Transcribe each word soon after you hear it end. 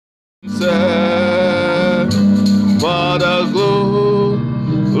presence, for the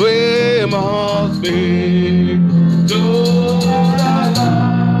glory must be to the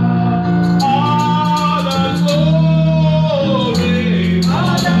Lamb. All the glory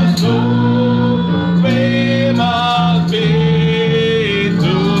must be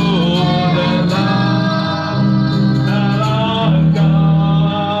to the Lamb of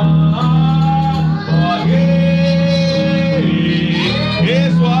God. For He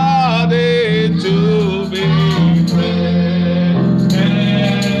is worthy to be praised.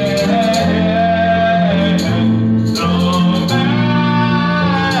 No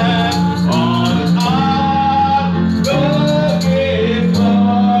man on earth will give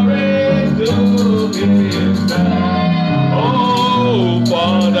glory to Himself. Oh,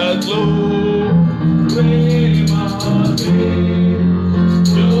 for the glory must be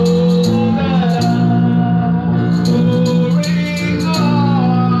to the Lamb. Glory,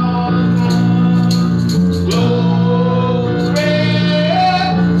 honor, glory,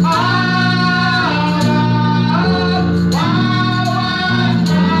 honor, power,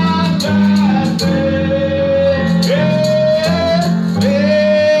 majesty,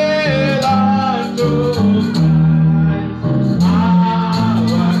 belong to Christ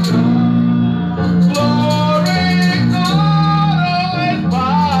our God. Glory, honor, and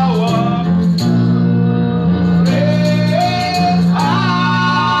power, praise,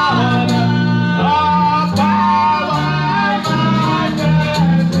 honor, power,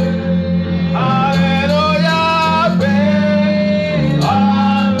 majesty, hallelujah,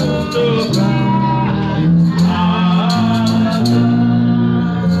 belong to Christ our God.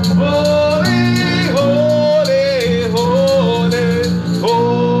 Holy, holy, holy,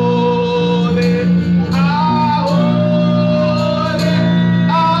 holy, ah, holy,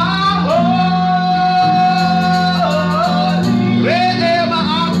 holy. Rehema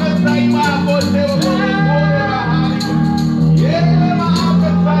akasaiba kote ukore mahali. Yehema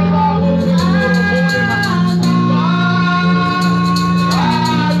akasaiba kote ukore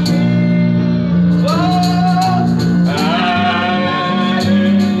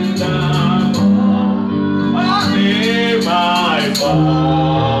my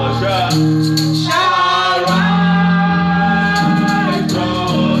portion shall rise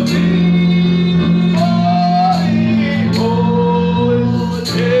from thee. Holy, holy,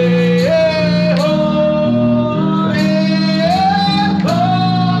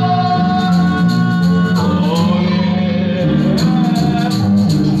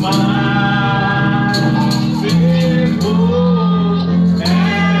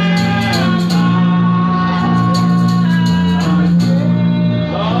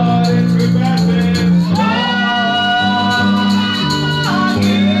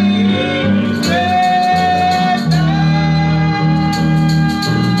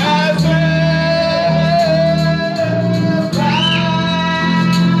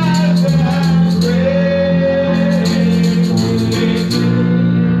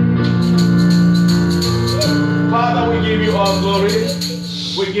 Father, we give you all glory.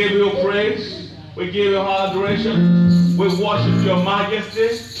 We give you praise. We give you all adoration. We worship your majesty.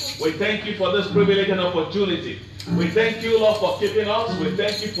 We thank you for this privilege and opportunity. We thank you, Lord, for keeping us. We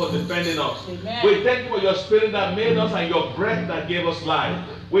thank you for defending us. Amen. We thank you for your spirit that made us and your breath that gave us life.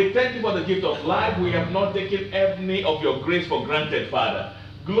 We thank you for the gift of life. We have not taken any of your grace for granted, Father.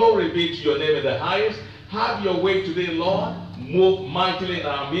 Glory be to your name in the highest. Have your way today, Lord. Move mightily in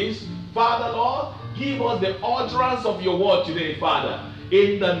our midst. Father, Lord, give us the utterance of your word today, Father.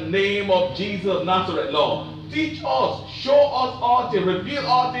 In the name of Jesus of Nazareth, Lord. Teach us, show us all things, reveal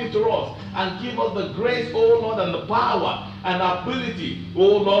all things to us, and give us the grace, oh Lord, and the power and ability,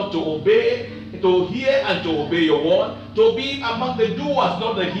 oh Lord, to obey, to hear and to obey your word, to be among the doers,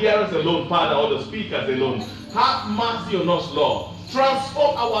 not the hearers alone, Father, or the speakers alone. Have mercy on us, Lord.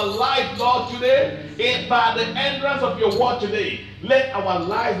 Transform our life, Lord, today, by the entrance of your word today. Let our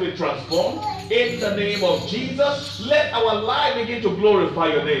lives be transformed in the name of Jesus. Let our life begin to glorify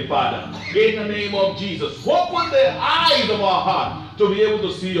your name, Father. In the name of Jesus. Open the eyes of our heart to be able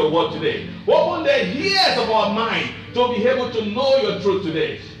to see your word today. Open the ears of our mind to be able to know your truth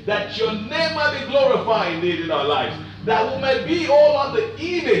today. That your name may be glorified indeed in our lives. That we may be, oh Lord, the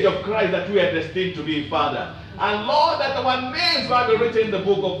image of Christ that we are destined to be, Father. And Lord, that our names might be written in the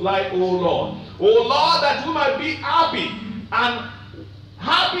book of life, oh Lord. Oh Lord, that we might be happy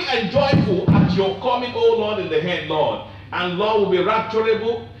and joyful at your coming, oh Lord, in the hand, Lord. And Lord, will be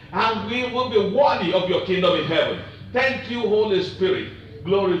rapturable, and we will be worthy of your kingdom in heaven. Thank you, Holy Spirit.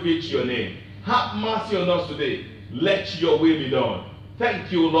 Glory be to your name. Have mercy on us today. Let your will be done.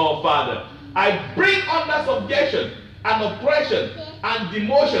 Thank you, Lord Father. I bring under subjection and oppression and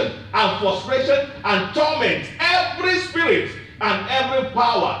demotion and frustration and torment, every spirit and every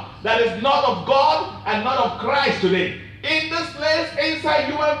power that is not of God and not of Christ today, in this place, inside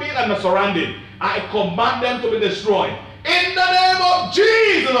human being and the surrounding, I command them to be destroyed. In the name of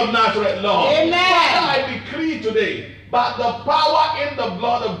Jesus of Nazareth, Lord. Amen. Father, I decree today, by the power in the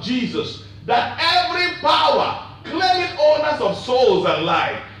blood of Jesus, that every power claiming owners of souls and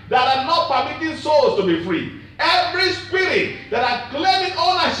life, that are not permitting souls to be free, every spirit that are claiming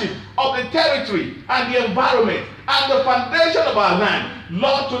ownership of the territory and the environment and the foundation of our land,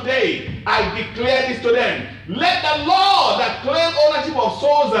 Lord, today I declare this to them. Let the law that claim ownership of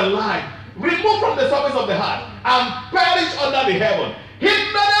souls and life remove from the surface of the heart and perish under the heaven. In the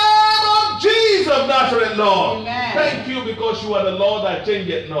name of Jesus of Nazareth, Lord. Amen. Thank you, because you are the Lord that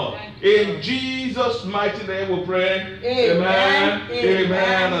changeth not. In Jesus' mighty name we pray. Amen.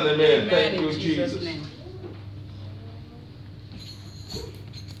 Amen and amen. Thank you, Jesus.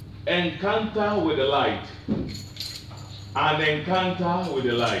 Encounter with the light. An encounter with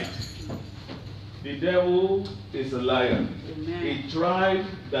the light. The devil is a liar. Amen. He tried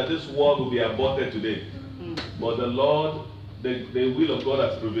that this world will be aborted today. But the Lord, the will of God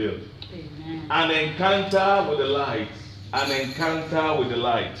has prevailed. Amen. An encounter with the light. An encounter with the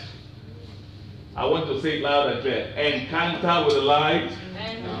light. I want to say it loud and clear. Encounter with the light.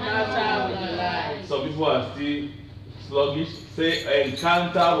 Encounter with the light. Some people are still sluggish. Say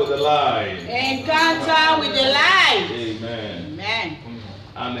encounter with the light. Encounter with the light. Amen. Amen.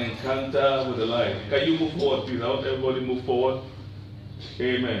 An encounter with the light. Can you move forward, please? I want everybody to move forward.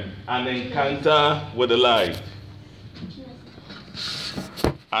 Amen. An encounter with the light.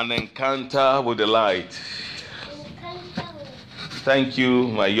 An encounter with the light. Thank you,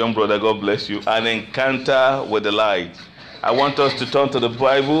 my young brother. God bless you. An encounter with the light. I want us to turn to the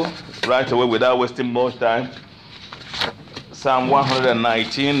Bible right away without wasting much time. Psalm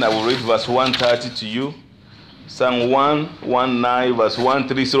 119, I will read verse 130 to you. Psalm 119, verse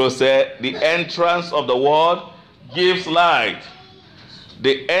 130 says, the entrance of the word gives light.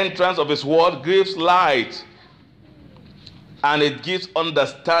 The entrance of his word gives light, and it gives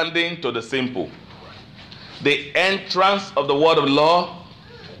understanding to the simple. The entrance of the word of law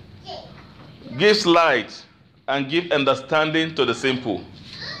gives light and gives understanding to the simple.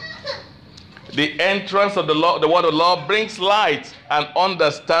 The entrance of the law, the word of law, brings light and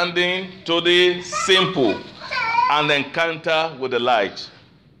understanding to the simple. An encounter with the light.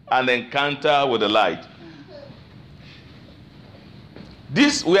 An encounter with the light.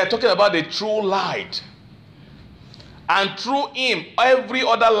 This, we are talking about the true light. And through him, every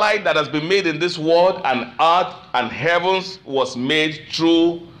other light that has been made in this world and earth and heavens was made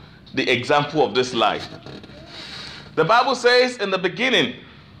through the example of this light. The Bible says in the beginning,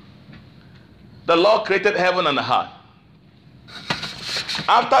 the Lord created heaven and the earth.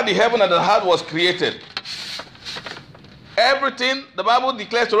 After the heaven and the earth was created, everything, the Bible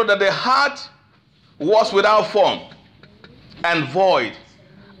declares to us that the heart was without form and void,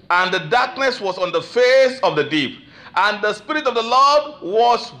 and the darkness was on the face of the deep, and the Spirit of the Lord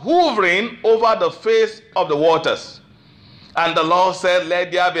was hovering over the face of the waters. And the Lord said,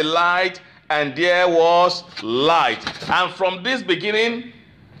 let there be light, and there was light. And from this beginning,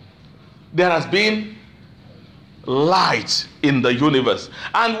 there has been light in the universe.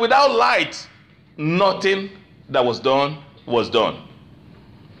 And without light, nothing that was done was done.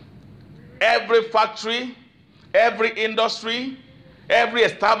 Every factory, every industry, every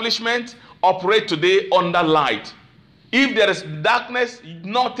establishment operate today under light. If there is darkness,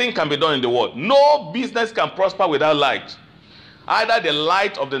 nothing can be done in the world. No business can prosper without light. Either the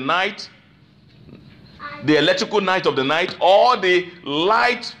light of the night, the electrical night of the night, or the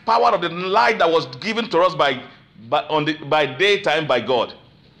light, power of the light that was given to us by daytime by God.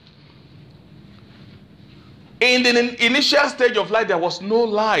 In the initial stage of light, there was no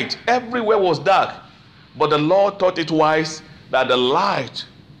light. Everywhere was dark. But the Lord thought it wise that the light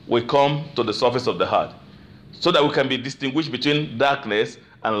will come to the surface of the heart, so that we can be distinguished between darkness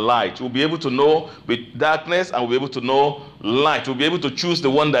and light. We'll be able to know with darkness, and we'll be able to know light. We'll be able to choose the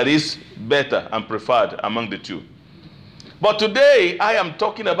one that is better and preferred among the two. But today, I am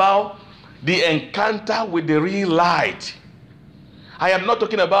talking about the encounter with the real light. I am not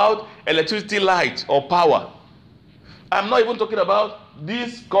talking about electricity light or power. I'm not even talking about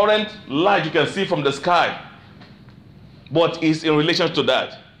this current light you can see from the sky. But it's in relation to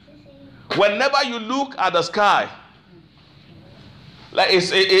that. Whenever you look at the sky, like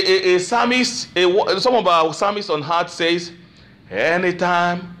a psalmist, some of our psalmists on heart says,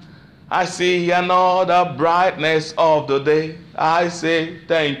 anytime I see another brightness of the day, I say,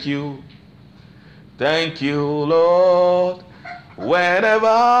 thank you, Lord. Whenever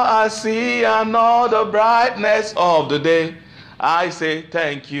I see another brightness of the day, I say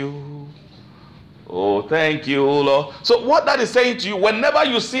thank you. Oh, thank you, Lord. So what that is saying to you, whenever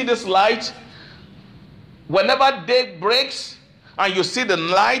you see this light, whenever day breaks and you see the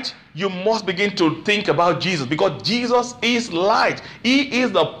light, you must begin to think about Jesus, because Jesus is light. He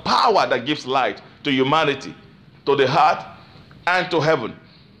is the power that gives light to humanity, to the heart, and to heaven.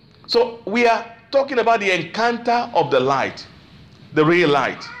 So we are talking about the encounter of the light, the real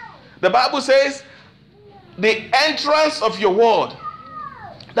light. The Bible says, the entrance of your word.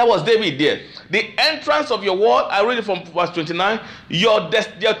 That was David there. The entrance of your word, I read it from verse 29. Your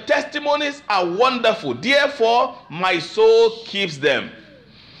testimonies are wonderful. Therefore, my soul keeps them.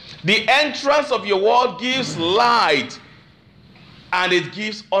 The entrance of your word gives light, and it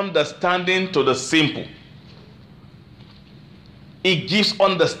gives understanding to the simple. It gives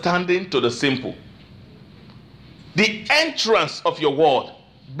understanding to the simple. The entrance of your word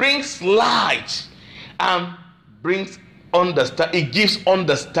brings light and brings understanding. It gives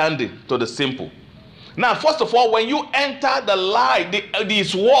understanding to the simple. Now, first of all, when you enter the light,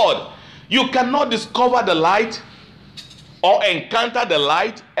 this word, you cannot discover the light or encounter the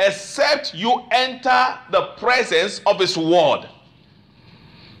light except you enter the presence of his word.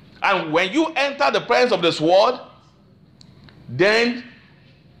 And when you enter the presence of this word, then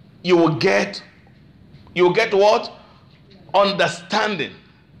you will get what? Understanding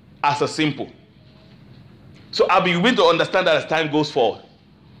as a simple. So I'll be willing to understand that as time goes forward.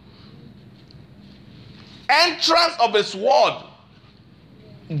 Entrance of his word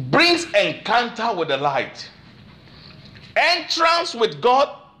brings encounter with the light. Entrance with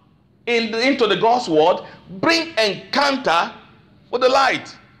God into the God's word bring encounter with the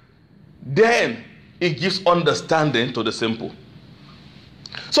light. Then it gives understanding to the simple.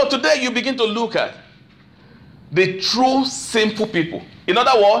 So today you begin to look at the true simple people. In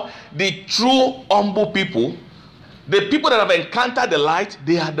other words, the true humble people. The people that have encountered the light,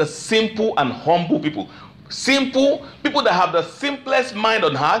 they are the simple and humble people. Simple people that have the simplest mind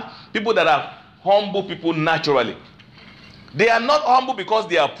on heart, people that are humble people naturally. They are not humble because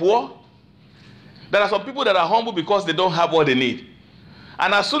they are poor. There are some people that are humble because they don't have what they need.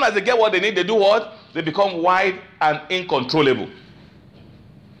 And as soon as they get what they need, they do what? They become wide and uncontrollable.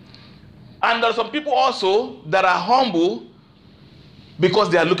 And there are some people also that are humble because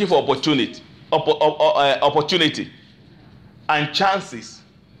they are looking for opportunity and chances.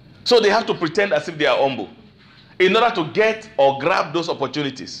 So they have to pretend as if they are humble in order to get or grab those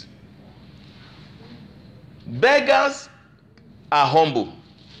opportunities. Beggars are humble.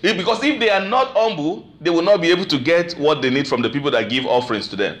 Because if they are not humble, they will not be able to get what they need from the people that give offerings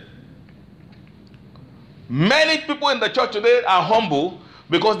to them. Many people in the church today are humble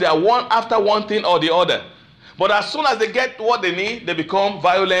because they are one after one thing or the other. But as soon as they get what they need, they become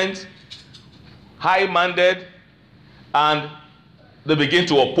violent, high-minded, and they begin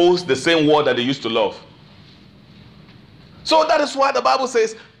to oppose the same word that they used to love. So that is why the Bible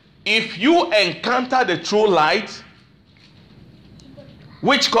says, if you encounter the true light,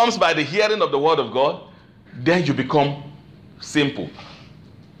 which comes by the hearing of the word of God, then you become simple.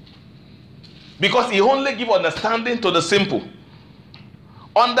 Because he only gives understanding to the simple.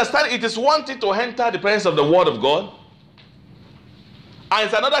 Understand, it is one thing to enter the presence of the word of God, and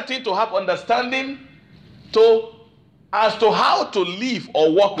it's another thing to have understanding as to how to live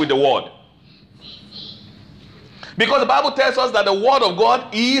or walk with the word. Because the Bible tells us that the word of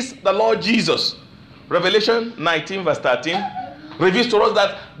God is the Lord Jesus. Revelation 19 verse 13 reveals to us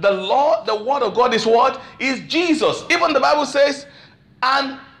that the word of God is what? Is Jesus. Even the Bible says,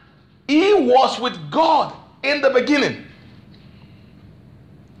 and he was with God in the beginning.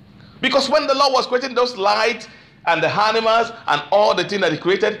 Because when the Lord was creating those lights and the animals and all the things that he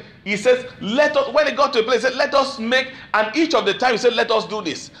created, he says, when he got to a place, he said, let us make, and each of the time he said, let us do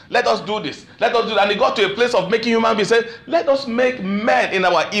this, let us do this, let us do that. And he got to a place of making human beings, he said, let us make men in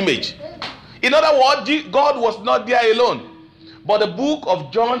our image. In other words, God was not there alone. But the book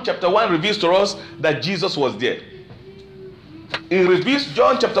of John chapter 1 reveals to us that Jesus was there.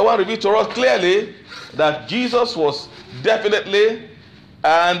 John chapter 1 reveals to us clearly that Jesus was definitely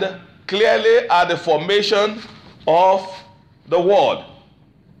and clearly at the formation of the Word.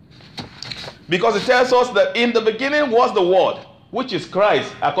 Because it tells us that in the beginning was the Word, which is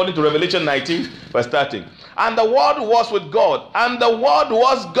Christ, according to Revelation 19 verse 13. And the Word was with God, and the Word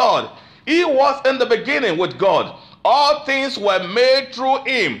was God. He was in the beginning with God. All things were made through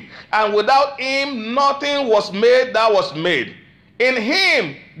him, and without him nothing was made that was made. In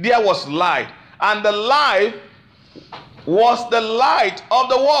him there was light, and the light was the light of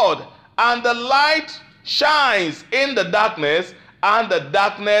the world. And the light shines in the darkness, and the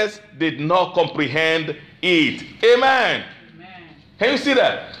darkness did not comprehend it. Amen. Amen. Can you see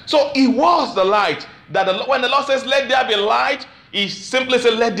that? So it was the light. That when the Lord says, let there be light, he simply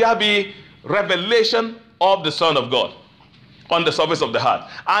said, let there be revelation of the Son of God on the surface of the heart.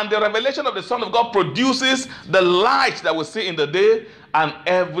 And the revelation of the Son of God produces the light that we see in the day, and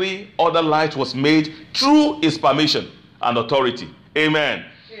every other light was made through his permission and authority. Amen.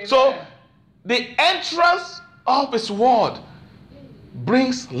 Amen. So the entrance of his word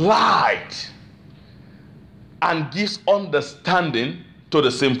brings light and gives understanding to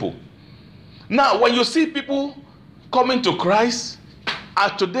the simple. Now, when you see people coming to Christ,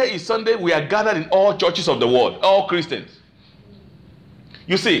 and today is Sunday, we are gathered in all churches of the world, all Christians.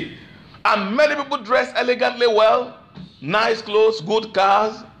 You see, and many people dress elegantly well, nice clothes, good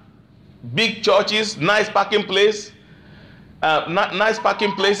cars, big churches, nice parking place, nice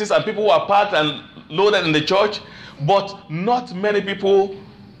parking places, and people who are parked and loaded in the church, but not many people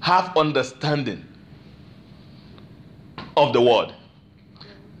have understanding of the word.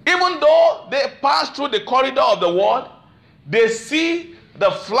 Even though they pass through the corridor of the word, they see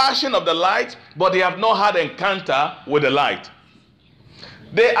the flashing of the light, but they have not had encounter with the light.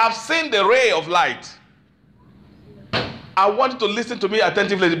 They have seen the ray of light. I want you to listen to me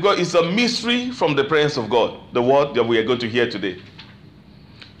attentively, because it's a mystery from the presence of God, the word that we are going to hear today.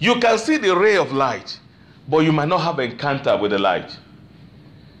 You can see the ray of light, but you might not have encounter with the light.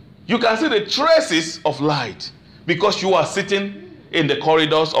 You can see the traces of light because you are sitting in the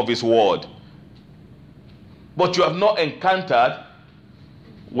corridors of his word, but you have not encountered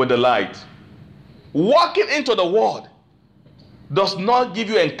with the light. Walking into the word does not give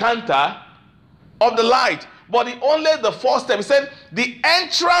you encounter of the light, but only the first step. He said the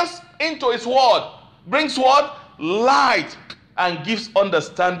entrance into his word brings what? Light, and gives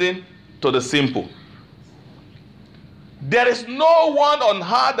understanding to the simple. There is no one on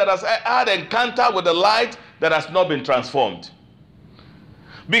earth that has had encounter with the light that has not been transformed.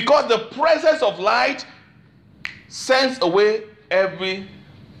 Because the presence of light sends away every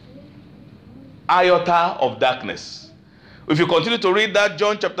iota of darkness. If you continue to read that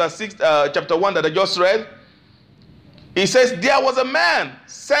John chapter 1 that I just read, it says, there was a man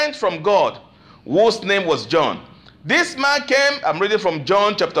sent from God whose name was John. This man came, I'm reading from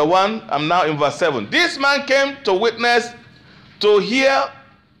John chapter 1, I'm now in verse 7. This man came to witness, to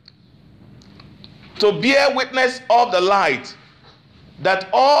bear witness of the light, that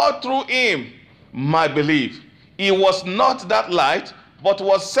all through him might believe. He was not that light, but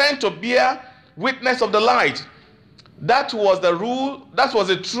was sent to bear witness of the light. That was the rule, that was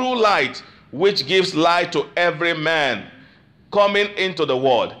the true light, which gives light to every man coming into the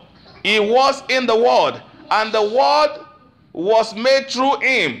world. He was in the world, and the word was made through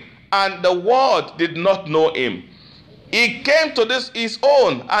him, and the world did not know him. He came to his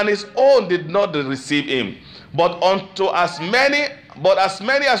own, and his own did not receive him. But as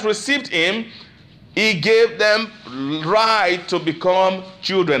many as received him, he gave them right to become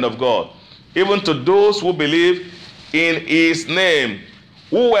children of God, even to those who believe in his name,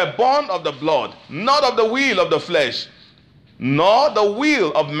 who were born of the blood, not of the will of the flesh, nor the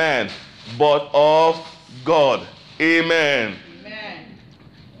will of man, but of God. Amen. Amen.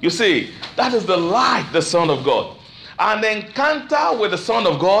 You see, that is the light, the Son of God. An encounter with the Son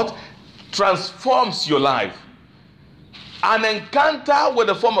of God transforms your life. An encounter with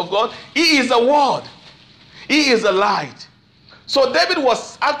the form of God, he is a word. He is a light. So David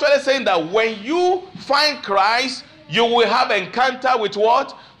was actually saying that when you find Christ, you will have encounter with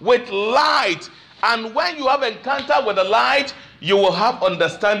what? With light. And when you have encounter with the light, you will have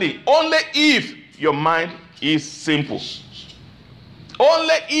understanding. Only if your mind is simple.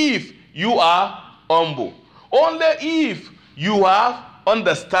 Only if you are humble. Only if you have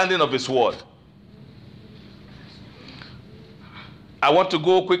understanding of his word. I want to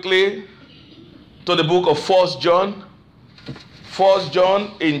go quickly to the book of 1 John. 1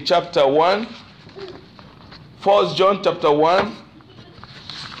 John in chapter 1. 1 John chapter 1.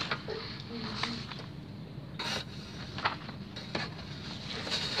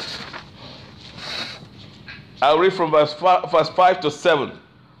 I'll read from verse 5 to 7.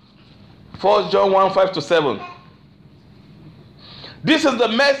 1 John 1, 5 to 7. This is the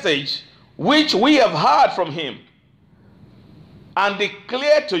message which we have heard from him and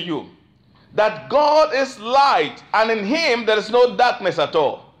declare to you, that God is light, and in him there is no darkness at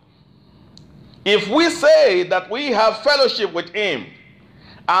all. If we say that we have fellowship with him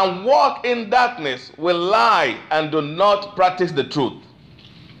and walk in darkness, we lie and do not practice the truth.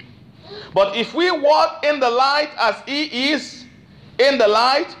 But if we walk in the light as he is in the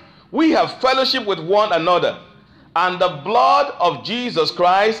light, we have fellowship with one another, And the blood of Jesus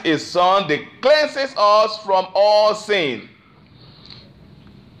Christ, his Son, that cleanses us from all sin.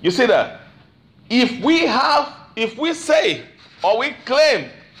 You see that? If we say or we claim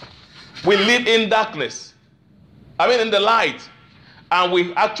we live in darkness, in the light, and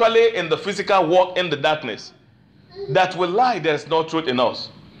we actually in the physical walk in the darkness, that we lie, there is no truth in us.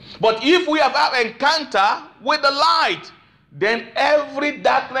 But if we have had encounter with the light, then every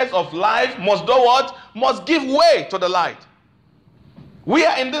darkness of life must do what? Must give way to the light. We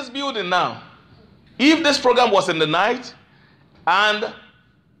are in this building now. If this program was in the night and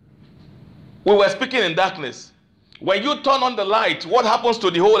we were speaking in darkness, when you turn on the light, what happens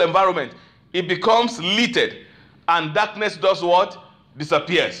to the whole environment? It becomes lighted, and darkness does what?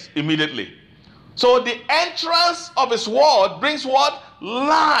 Disappears immediately. So the entrance of his word brings what?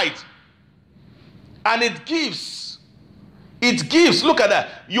 Light. And it gives. Look at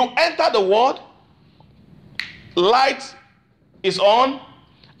that. You enter the word, light is on,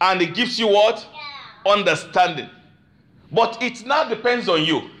 and it gives you what? Understanding. But it now depends on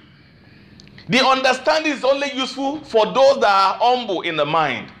you. The understanding is only useful for those that are humble in the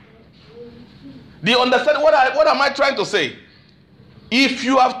mind. The understanding, what am I trying to say? If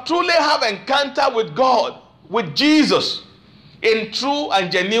you have truly have encounter with God, with Jesus, in true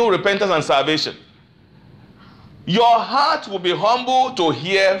and genuine repentance and salvation, your heart will be humble to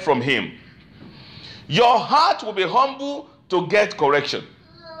hear from him. Your heart will be humble to get correction.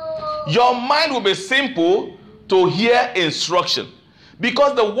 Your mind will be simple to hear instruction.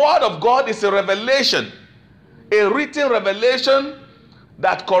 Because the word of God is a revelation, a written revelation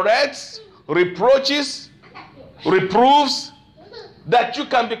that corrects, reproaches, reproves, that you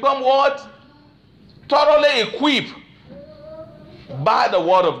can become what? Thoroughly equipped by the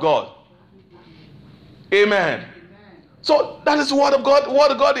word of God. Amen. So that is what the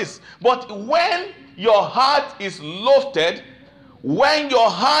word of God is. But when your heart is lofted, when your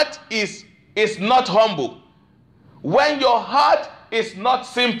heart is not humble, when your heart is not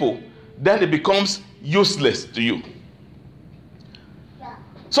simple, then it becomes useless to you.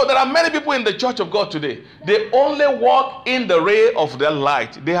 So there are many people in the church of God today. They only walk in the ray of the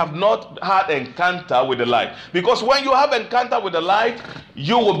light. They have not had encounter with the light. Because when you have encounter with the light,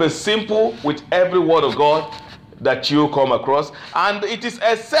 you will be simple with every word of God that you come across. And it is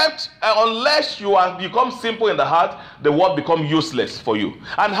unless you have become simple in the heart, the word becomes useless for you.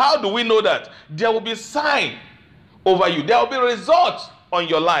 And how do we know that? There will be sign over you. There will be results on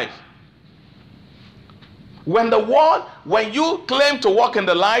your life. When you claim to walk in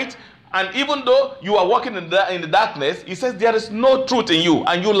the light, and even though you are walking in the darkness, he says there is no truth in you,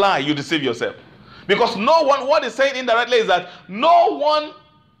 and you lie, you deceive yourself. Because no one, what he's saying indirectly is that no one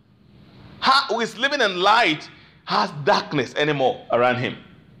who is living in light has darkness anymore around him.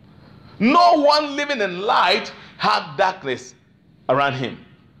 No one living in light has darkness around him.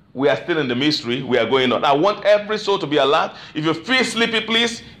 We are still in the mystery. We are going on. I want every soul to be alert. If you feel sleepy,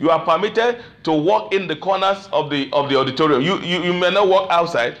 please, you are permitted to walk in the corners of the auditorium. You may not walk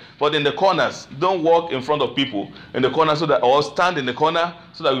outside, but in the corners. Don't walk in front of people in the corner, or stand in the corner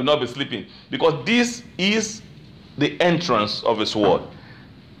so that you will not be sleeping. Because this is the entrance of his word.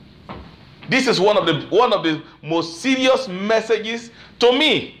 This is one of the most serious messages to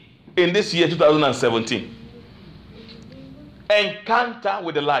me in this year 2017. Encounter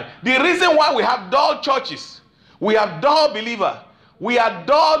with the light. The reason why we have dull churches, we have dull believers, we have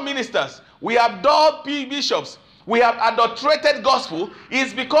dull ministers, we have dull bishops, we have adulterated gospel,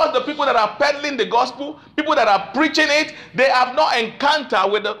 is because the people that are peddling the gospel, people that are preaching it, they have no encounter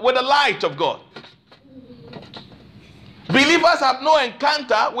with the light of God. Believers have no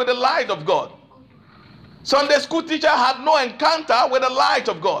encounter with the light of God. Sunday school teachers have no encounter with the light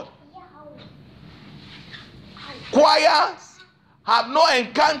of God. Choirs have no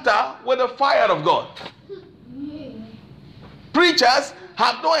encounter with the fire of God. Preachers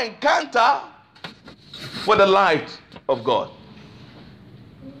have no encounter with the light of God.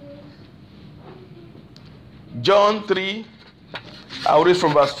 John 3, I'll read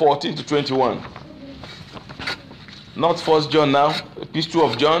from verse 14 to 21. Not 1 John now, Epistle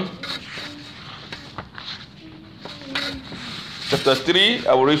of John. Chapter 3,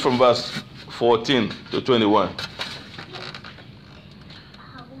 I will read from verse 14 to 21.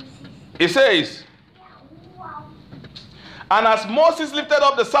 It says, and as Moses lifted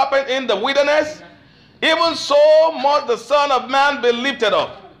up the serpent in the wilderness, even so must the Son of Man be lifted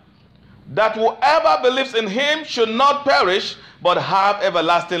up, that whoever believes in him should not perish, but have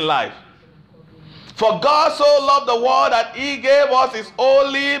everlasting life. For God so loved the world that he gave us his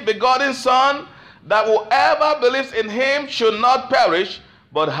only begotten Son, that whoever believes in him should not perish,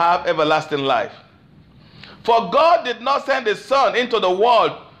 but have everlasting life. For God did not send his Son into the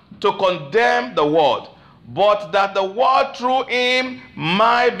world to condemn the world, but that the world through him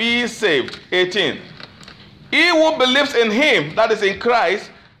might be saved. 18. He who believes in him, that is in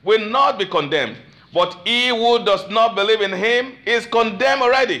Christ, will not be condemned. But he who does not believe in him is condemned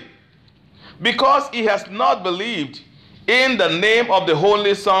already, because he has not believed in the name of the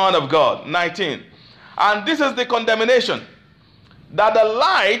Holy Son of God. 19. And this is the condemnation, that the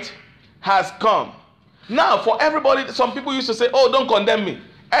light has come. Now, for everybody, some people used to say, oh, don't condemn me.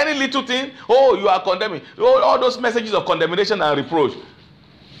 Any little thing, oh, you are condemning. Oh, all those messages of condemnation and reproach.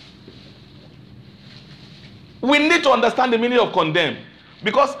 We need to understand the meaning of condemn,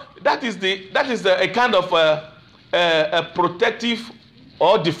 because that is a kind of a protective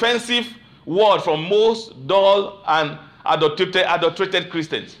or defensive word from most dull and adulterated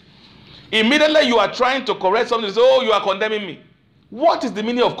Christians. Immediately you are trying to correct something, you say, oh, you are condemning me. What is the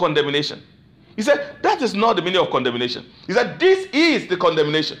meaning of condemnation? He said, that is not the meaning of condemnation. He said, this is the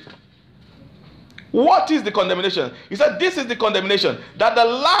condemnation. What is the condemnation? He said, this is the condemnation, that the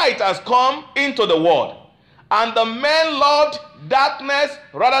light has come into the world, and the men loved darkness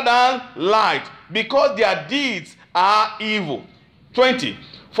rather than light, because their deeds are evil. 20.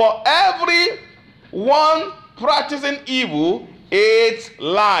 For every one practicing evil hates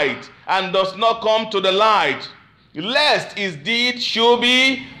light, and does not come to the light, lest his deed should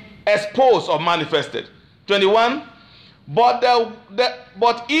be exposed or manifested. 21. But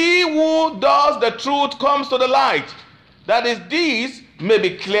he who does the truth comes to the light, that his deeds may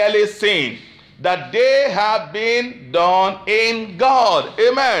be clearly seen, that they have been done in God.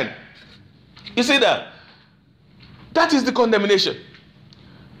 Amen. You see that? That is the condemnation.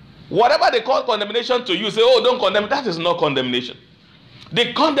 Whatever they call condemnation to you, say, oh, don't condemn. That is not condemnation.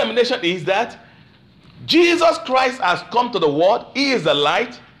 The condemnation is that Jesus Christ has come to the world. He is the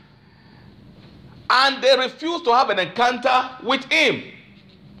light. And they refuse to have an encounter with him.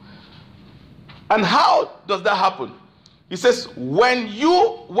 And how does that happen? He says, when you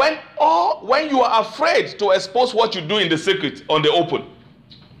are afraid to expose what you do in the secret on the open,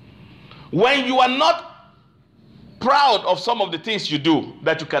 when you are not proud of some of the things you do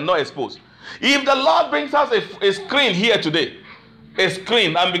that you cannot expose. If the Lord brings us a screen here today, a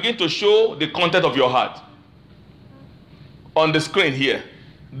screen, and begin to show the content of your heart on the screen here,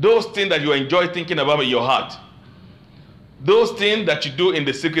 those things that you enjoy thinking about in your heart, those things that you do in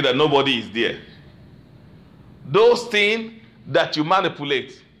the secret that nobody is there, those things that you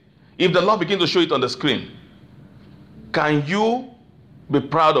manipulate, if the Lord begins to show it on the screen, can you be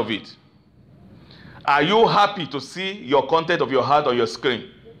proud of it? Are you happy to see your content of your heart on your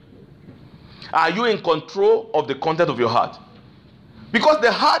screen? Are you in control of the content of your heart? Because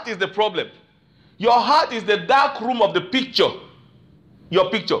the heart is the problem. Your heart is the dark room of the picture. Your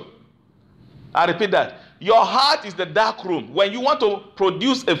picture. I repeat that. Your heart is the dark room. When you want to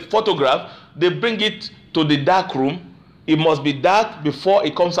produce a photograph, they bring it to the dark room. It must be dark before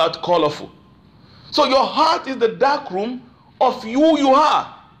it comes out colorful. So your heart is the dark room of who you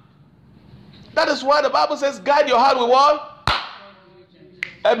are. That is why the Bible says, guide your heart with what?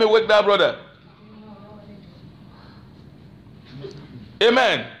 Let me wake that brother.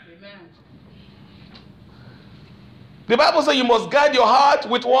 Amen. The Bible says you must guide your heart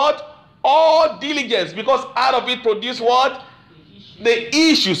with what? All diligence, because out of it produce what? The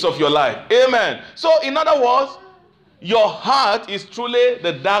issues of your life. Amen. So in other words, your heart is truly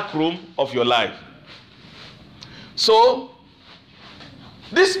the dark room of your life. So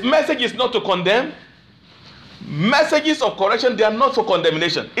this message is not to condemn. Messages of correction, they are not for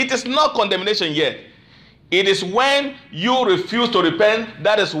condemnation. It is not condemnation yet. It is when you refuse to repent,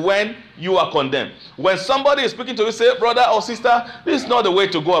 that is when you are condemned. When somebody is speaking to you, say, brother or sister, this is not the way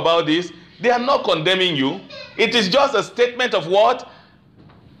to go about this. They are not condemning you. It is just a statement of what?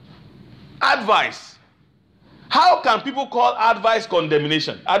 Advice. How can people call advice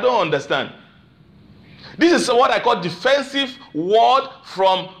condemnation? I don't understand. This is what I call defensive word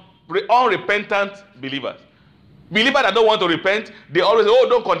from unrepentant believers. Believers that don't want to repent, they always say, oh,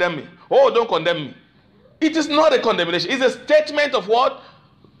 don't condemn me. Oh, don't condemn me. It is not a condemnation. It's a statement of what?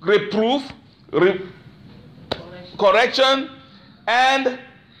 Reproof, correction, and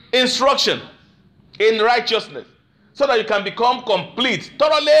instruction in righteousness. So that you can become complete,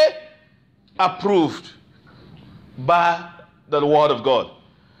 thoroughly approved by the word of God.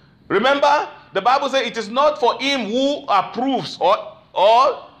 Remember, the Bible says it is not for him who approves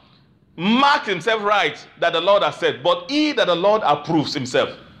or marks himself right that the Lord has said, but he that the Lord approves himself.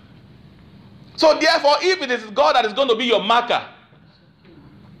 So therefore, if it is God that is going to be your marker,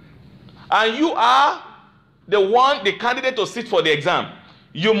 and you are the candidate to sit for the exam,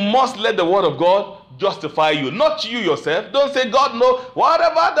 you must let the word of God justify you, not you yourself. Don't say, God, no,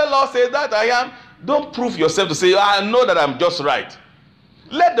 whatever the Lord says that I am. Don't prove yourself to say, I know that I'm just right.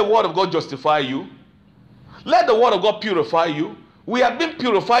 Let the word of God justify you. Let the word of God purify you. We have been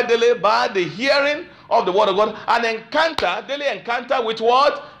purified daily by the hearing of the word of God. An encounter, daily encounter with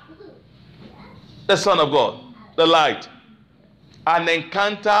what? The Son of God, the light. An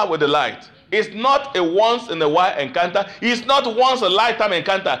encounter with the light. It's not a once in a while encounter. It's not once a lifetime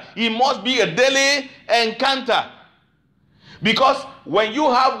encounter. It must be a daily encounter. Because when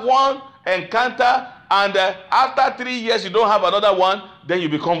you have one encounter and after 3 years you don't have another one, then you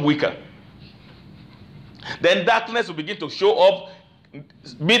become weaker. Then darkness will begin to show up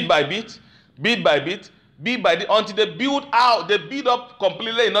bit by bit, bit by bit, bit by bit, until they build up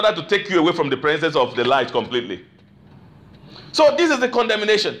completely in order to take you away from the presence of the light completely. So this is the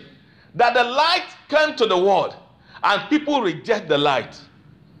condemnation. That the light came to the world and people reject the light.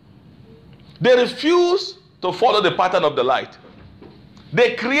 They refuse to follow the pattern of the light.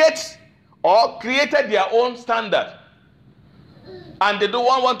 They created their own standard. And they don't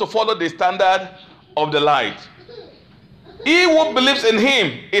want to follow the standard of the light. He who believes in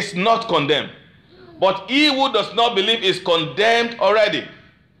him is not condemned. But he who does not believe is condemned already.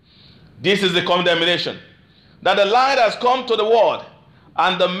 This is the condemnation. That the light has come to the world,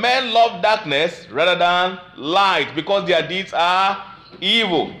 and the men love darkness rather than light, because their deeds are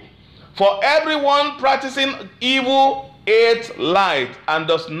evil. For everyone practicing evil hates light and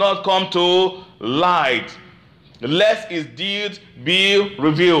does not come to light, lest his deeds be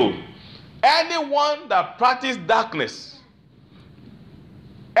revealed. Anyone that practices darkness,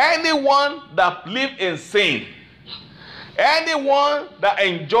 anyone that lives in sin, anyone that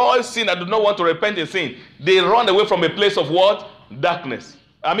enjoys sin and do not want to repent in sin, they run away from a place of what? Darkness.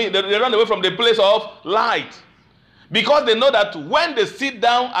 They run away from the place of light. Because they know that when they sit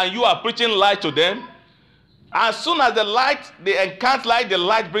down and you are preaching light to them, as soon as they encounter light, the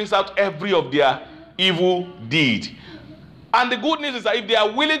light brings out every of their evil deed. And the good news is that if they are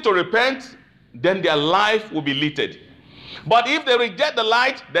willing to repent, then their life will be lighted. But if they reject the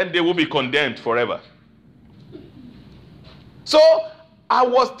light, then they will be condemned forever. So I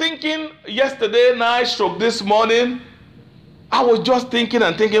was thinking yesterday night, stroke this morning, I was just thinking,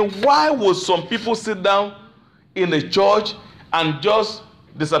 why would some people sit down in a church and just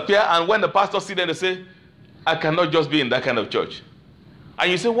disappear? And when the pastor sits there, they say, I cannot just be in that kind of church.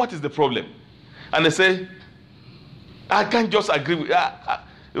 And you say, what is the problem? And they say, I can't just agree with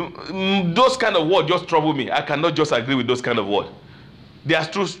those kind of words just trouble me. I cannot just agree with those kind of words. They are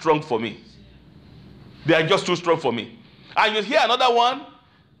too strong for me. They are just too strong for me. And you hear another one,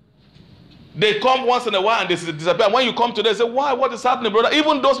 they come once in a while and they disappear. When you come to them, say, why? What is happening, brother?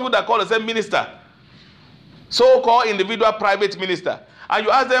 Even those people that call themselves minister, so-called individual private minister, and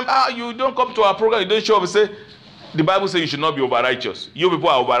you ask them, you don't come to our program, you don't show up, you say, the Bible says you should not be over-righteous. You people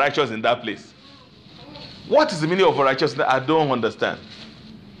are over-righteous in that place. What is the meaning of over-righteousness? I don't understand.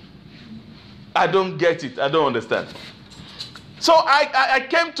 I don't get it. I don't understand. So I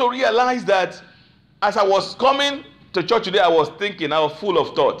came to realize that as I was coming to church today, I was thinking, I was full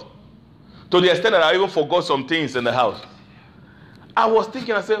of thought. To the extent that I even forgot some things in the house. I was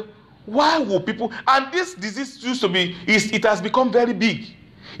thinking, I said, why will people, and this disease used to be, it has become very big.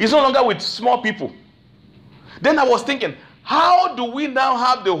 It's no longer with small people. Then I was thinking, how do we now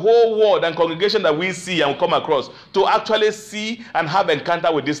have the whole world and congregation that we see and come across to actually see and have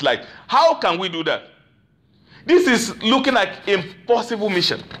encounter with this light? How can we do that? This is looking like impossible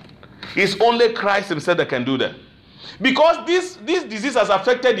mission. It's only Christ himself that can do that. Because this disease has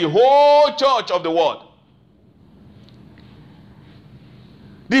affected the whole church of the world.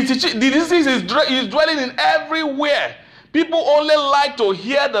 The disease is dwelling in everywhere. People only like to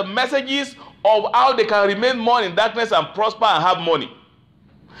hear the messages of how they can remain more in darkness and prosper and have money.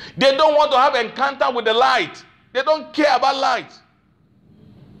 They don't want to have encounter with the light. They don't care about light.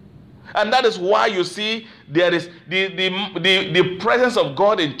 And that is why you see there is the presence of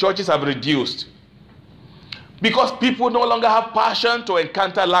God in churches have reduced. Because people no longer have passion to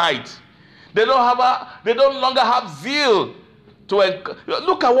encounter light. They no longer have zeal to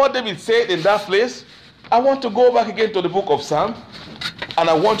look at what David said in that place. I want to go back again to the book of Psalms, and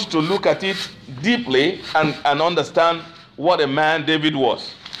I want you to look at it deeply and understand what a man David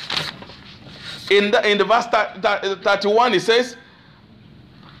was. In the verse 31, it says,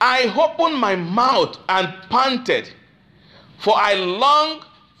 I opened my mouth and panted, for I long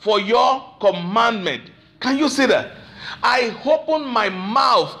for your commandment. Can you see that? I opened my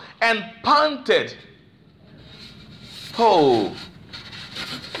mouth and panted. Oh,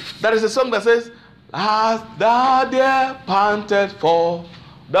 there is a song that says, as thou dear panted for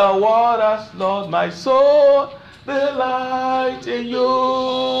the waters, Lord, my soul delight in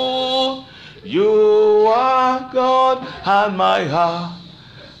you. You are God, and my heart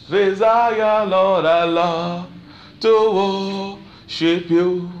desire, Lord, I love to worship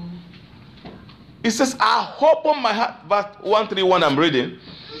you. It says, I open my heart, verse 131 I'm reading.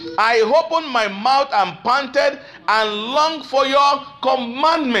 I opened my mouth and panted and longed for your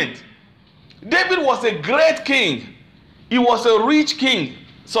commandment. David was a great king. He was a rich king,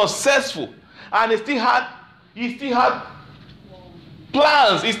 successful, and he still had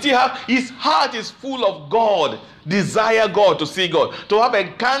plans. His heart is full of God, desire God, to see God, to have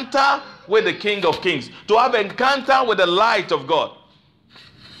encounter with the King of Kings, to have encounter with the light of God.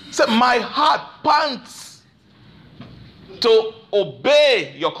 So my heart pants to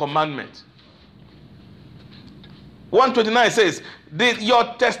obey your commandment. 129 says,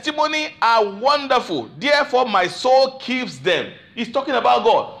 your testimony are wonderful, therefore my soul keeps them. He's talking about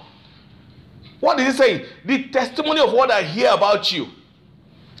God. What is he saying? The testimony of what I hear about you.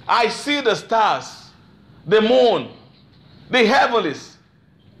 I see the stars, the moon, the heavens,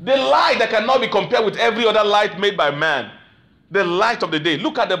 the light that cannot be compared with every other light made by man. The light of the day.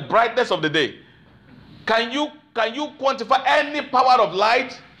 Look at the brightness of the day. Can you quantify any power of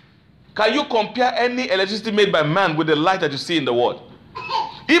light? Can you compare any electricity made by man with the light that you see in the world?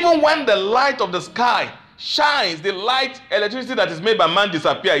 Even when the light of the sky shines, the light electricity that is made by man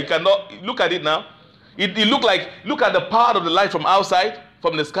disappear. You cannot look at it now. It look at the power of the light from outside,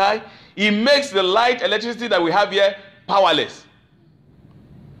 from the sky. It makes the light electricity that we have here powerless.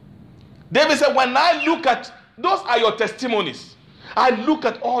 David said, when I look at, those are your testimonies. I look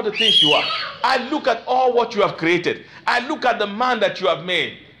at all the things you are. I look at all what you have created. I look at the man that you have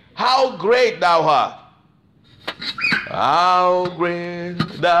made. How great thou art. How great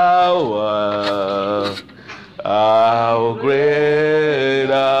thou art. How great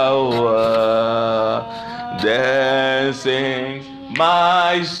thou art. Then sings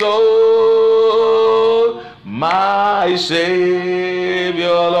my soul, my Savior,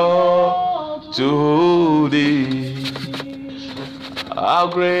 Lord, to thee. How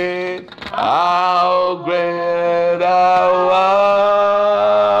great thou art.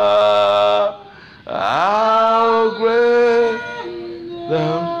 How great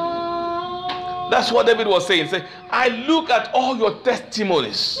thou. That's what David was saying. Say, I look at all your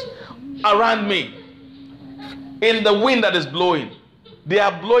testimonies around me. In the wind that is blowing, they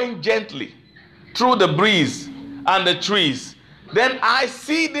are blowing gently through the breeze and the trees. Then I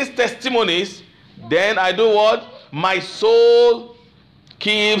see these testimonies. Then I do what? My soul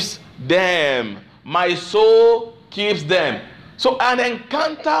keeps them. My soul keeps them. So an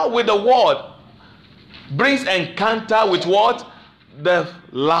encounter with the word brings encounter with what? The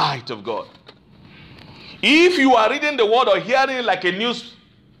light of God. If you are reading the word or hearing it like a news,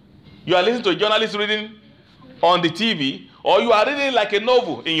 you are listening to a journalist reading on the TV, or you are reading like a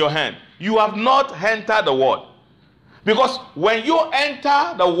novel in your hand, you have not entered the word. Because when you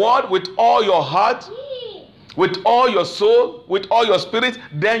enter the word with all your heart, with all your soul, with all your spirit,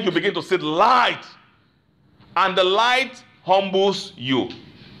 then you begin to see light. And the light humbles you.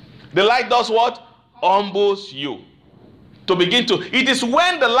 The light does what? Humbles you. It is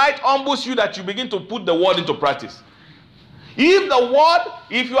when the light humbles you that you begin to put the word into practice.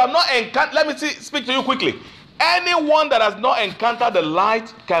 If you have not encountered, let me speak to you quickly. Anyone that has not encountered the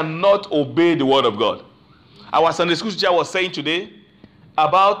light cannot obey the word of God. Our Sunday school teacher was saying today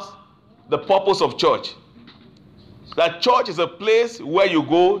about the purpose of church. That church is a place where you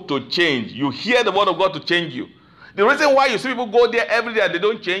go to change. You hear the word of God to change you. The reason why you see people go there every day and they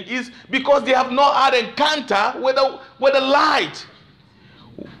don't change is because they have not had encounter with the light.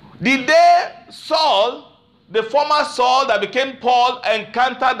 The day Saul, the former Saul that became Paul,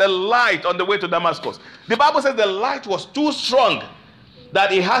 encountered the light on the way to Damascus, the Bible says the light was too strong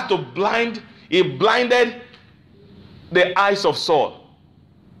that it blinded the eyes of Saul.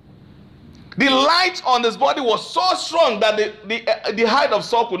 The light on his body was so strong that the height of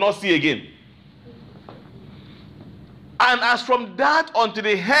Saul could not see again. And as from that until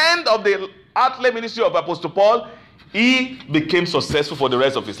the end of the earthly ministry of Apostle Paul, he became successful for the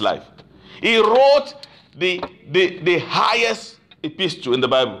rest of his life. He wrote the highest epistle in the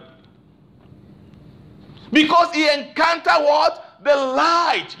Bible. Because he encountered what? The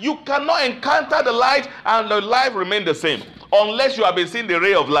light. You cannot encounter the light and the life remain the same unless you have been seeing the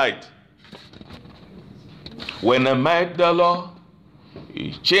ray of light. When I met the Lord,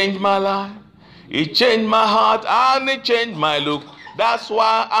 he changed my life, he changed my heart, and he changed my look. That's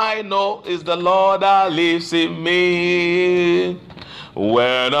why I know it's the Lord that lives in me.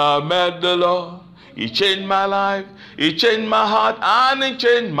 When I met the Lord, he changed my life, He changed my heart and he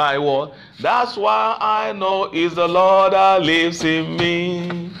changed my world. That's why I know it's the Lord that lives in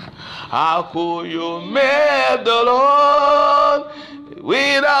me. How could you make the Lord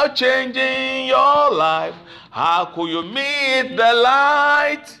without changing your life? How could you meet the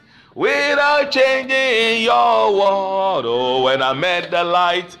light without changing your world? Oh, when I met the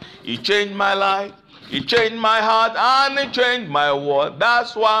light, he changed my life. He changed my heart and he changed my world.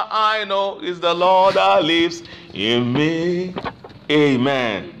 That's why I know it's the Lord that lives in me.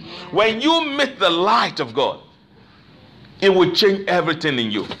 Amen. When you meet the light of God, it will change everything in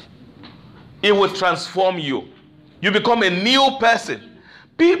you. It will transform you. You become a new person.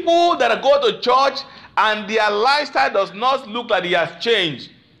 People that go to church and their lifestyle does not look like it has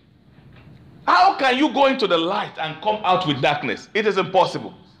changed. How can you go into the light and come out with darkness? It is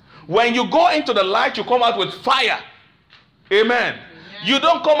impossible. When you go into the light, you come out with fire. Amen. You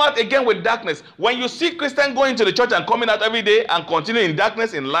don't come out again with darkness. When you see Christians going to the church and coming out every day and continuing in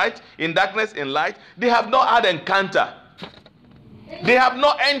darkness, in light, in darkness, in light, they have not had encounter. They have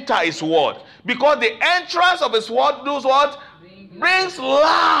not entered his word. Because the entrance of his word does what? Brings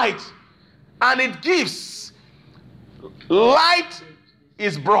light. And it gives. Light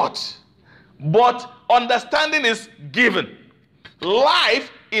is brought. But understanding is given.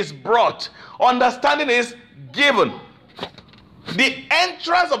 Life is brought. Understanding is given. The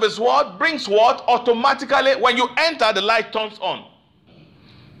entrance of his word brings what? Automatically, when you enter, the light turns on.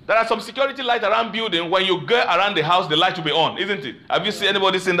 There are some security lights around building. When you go around the house, the light will be on, isn't it? Have you seen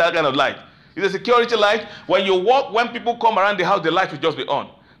anybody seen that kind of light? It's a security light. When you walk, when people come around the house, the light will just be on.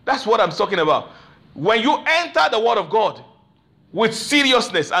 That's what I'm talking about. When you enter the word of God with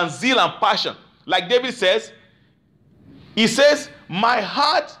seriousness and zeal and passion, like David says, he says, my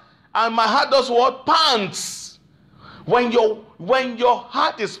heart does what? Pants. When your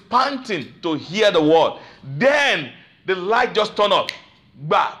heart is panting to hear the word, then the light just turn up.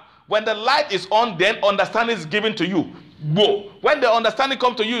 Bah. When the light is on, then understanding is given to you. Go. When the understanding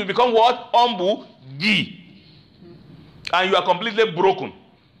comes to you, you become what? Humble. Ye. And you are completely broken.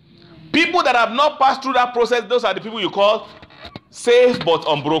 People that have not passed through that process, those are the people you call saved but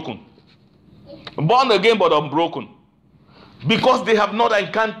unbroken. Born again but unbroken. Because they have not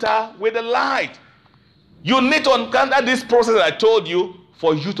encountered with the light. You need to encounter this process that I told you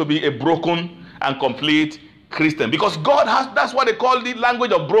for you to be a broken and complete Christian. Because God has, that's what they call the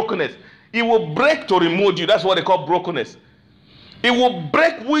language of brokenness. It will break to remove you. That's what they call brokenness. It will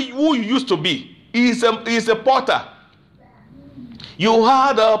break who you used to be. He is a potter. You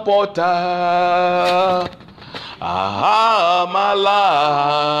are the potter. Ah, my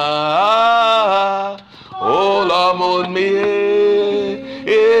life. Oh, Lord, mold me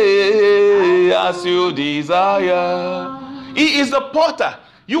as you desire. He is the potter.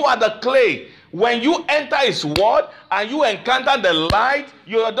 You are the clay. When you enter his word and you encounter the light,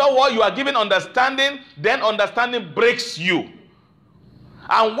 you are given understanding, then understanding breaks you.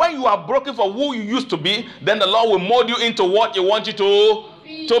 And when you are broken for who you used to be, then the Lord will mold you into what you want you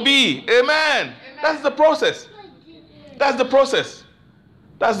to be. Amen. That's the process. That's the process.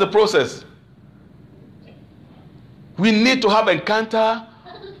 That's the process. We need to have encounter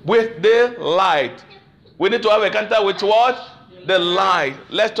with the light. We need to have encounter with what? The light.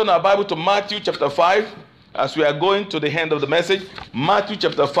 Let's turn our Bible to Matthew chapter 5 as we are going to the end of the message. Matthew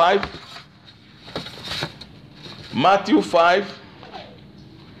chapter 5. Matthew 5.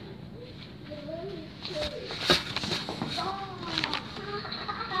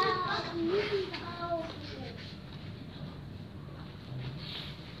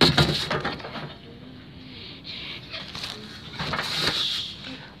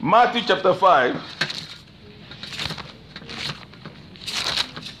 Matthew chapter 5.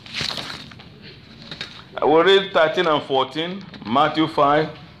 I will read 13 and 14. Matthew 5,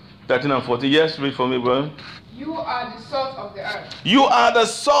 13 and 14. Yes, read for me, brother. You are the salt of the earth. You are the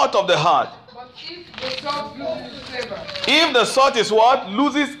salt of the heart. But if the salt loses its flavor, If the salt is what?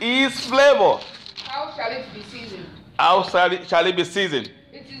 Loses its flavor. how shall it be seasoned? How shall it be seasoned?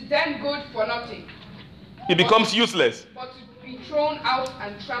 It is then good for nothing, It becomes useless. but to be thrown out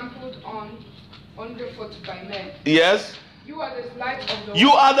and trampled on underfoot by men. Yes. You are the light of the You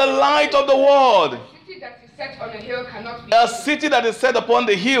world. are the light of the world. A city that is set on a hill cannot be A hidden. city that is set upon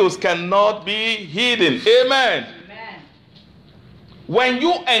the hills cannot be hidden. Amen. Amen. When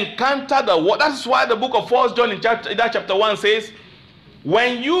you encounter the word, that's why the book of 1 John in chapter 1 says,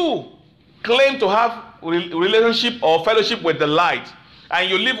 when you claim to have relationship or fellowship with the light, and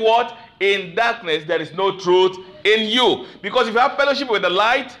you live what? In darkness, there is no truth in you. Because if you have fellowship with the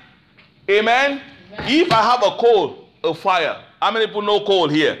light, amen, if I have a coal, a fire, how many people know coal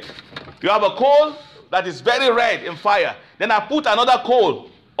here? You have a coal, that is very red in fire. Then I put another coal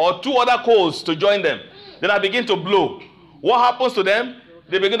or two other coals to join them. Then I begin to blow. What happens to them?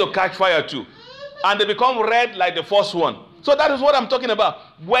 They begin to catch fire too. And they become red like the first one. So that is what I'm talking about.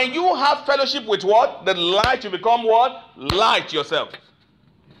 When you have fellowship with what? The light, you become what? Light yourself.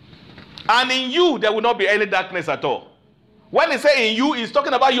 And in you, there will not be any darkness at all. When he says in you, he's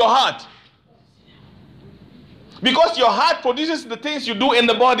talking about your heart. Because your heart produces the things you do in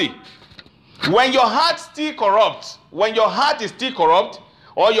the body. When your heart still corrupt, when your heart is still corrupt,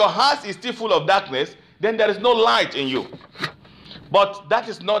 or your heart is still full of darkness, then there is no light in you. But that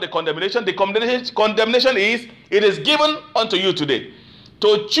is not the condemnation. The condemnation is, it is given unto you today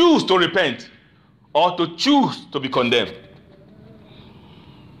to choose to repent or to choose to be condemned.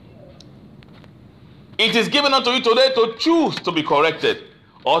 It is given unto you today to choose to be corrected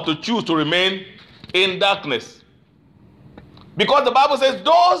or to choose to remain in darkness. Because the Bible says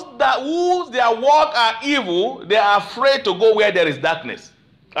those that whose their work are evil, they are afraid to go where there is darkness.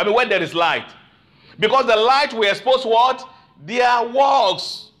 I mean, where there is light. Because the light will expose what? Their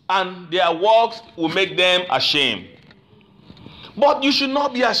works, and their works will make them ashamed. But you should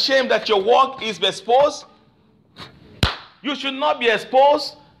not be ashamed that your work is exposed. You should not be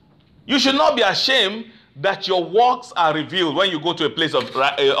exposed. You should not be ashamed that your works are revealed when you go to a place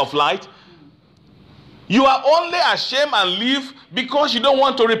of light. You are only ashamed and leave because you don't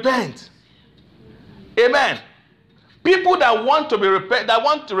want to repent. Amen. People that want to be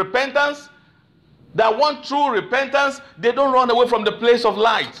repentance, that want true repentance, they don't run away from the place of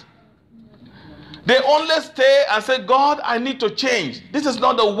light. They only stay and say, God, I need to change. This is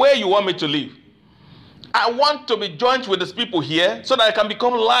not the way you want me to live. I want to be joined with these people here so that I can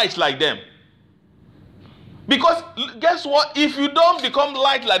become light like them. Because guess what? If you don't become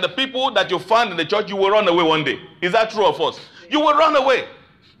light like the people that you find in the church, you will run away one day. Is that true of us? You will run away.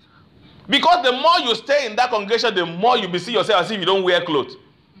 Because the more you stay in that congregation, the more you see yourself as if you don't wear clothes.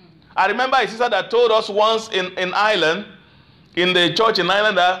 I remember a sister that told us once in Ireland, in the church in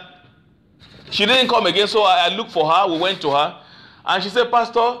Ireland, that she didn't come again, so I looked for her. We went to her, and she said,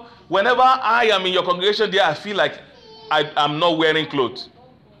 Pastor, whenever I am in your congregation there, I feel like I'm not wearing clothes.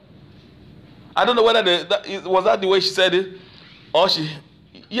 I don't know whether was that the way she said it, or she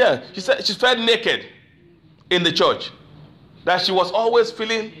said she felt naked in the church. That she was always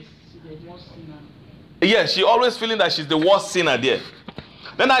feeling, she always feeling that she's the worst sinner there.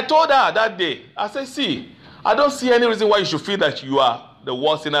 Then I told her that day, I said, see, I don't see any reason why you should feel that you are the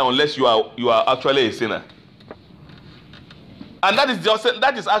worst sinner unless you are actually a sinner. And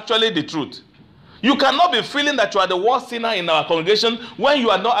that is actually the truth. You cannot be feeling that you are the worst sinner in our congregation when you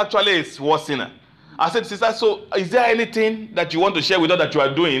are not actually a worst sinner. I said, sister, so is there anything that you want to share with us that you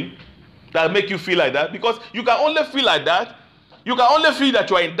are doing that make you feel like that? Because you can only feel like that. You can only feel that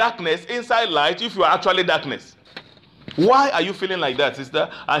you are in darkness, inside light, if you are actually darkness. Why are you feeling like that, sister?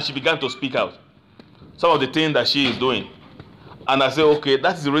 And she began to speak out some of the things that she is doing. And I said, okay,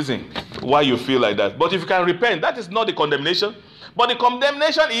 that's the reason why you feel like that. But if you can repent, that is not the condemnation. But the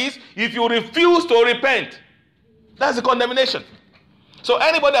condemnation is if you refuse to repent. That's the condemnation. So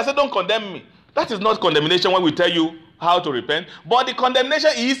anybody that said, don't condemn me, that is not condemnation when we tell you how to repent. But the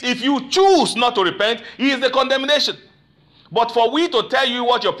condemnation is if you choose not to repent, is the condemnation. But for we to tell you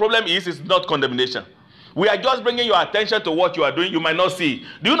what your problem is not condemnation. We are just bringing your attention to what you are doing. You might not see.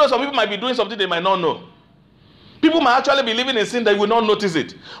 Do you know some people might be doing something they might not know? People might actually be living in sin, they will not notice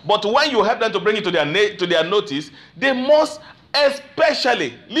it. But when you help them to bring it to their notice, they must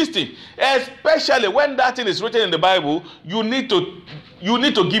especially, listen, especially when that thing is written in the Bible, you need to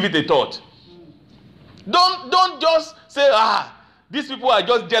give it a thought. Don't just say, these people are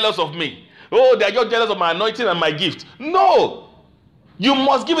just jealous of me. Oh, they are just jealous of my anointing and my gift. No. You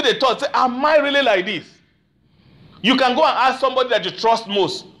must give it a thought. Say, am I really like this? You can go and ask somebody that you trust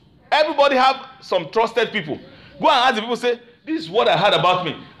most. Everybody have some trusted people. Go and ask the people, say, this is what I heard about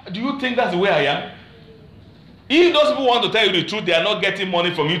me. Do you think that's the way I am? If those people want to tell you the truth, they are not getting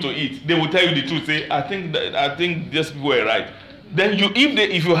money from you to eat. They will tell you the truth. Say, I think these people are right. Then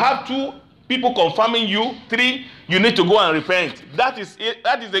if you have 2 people confirming you, 3, you need to go and repent. That is it.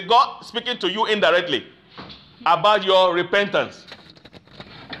 That is the God speaking to you indirectly about your repentance.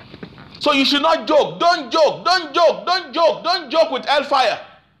 So you should not joke. Don't joke. Don't joke. Don't joke. Don't joke with hellfire.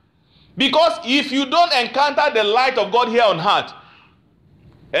 Because if you don't encounter the light of God here on earth,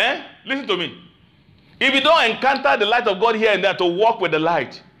 listen to me. If you don't encounter the light of God here and there to walk with the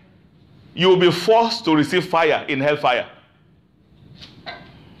light, you will be forced to receive fire in hellfire.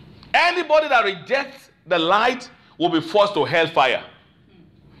 Anybody that rejects the light will be forced to hellfire.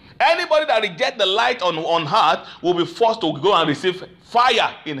 Anybody that rejects the light on earth will be forced to go and receive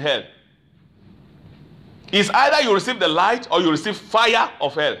fire in hell. It's either you receive the light or you receive fire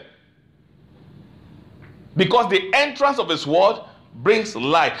of hell. Because the entrance of his word brings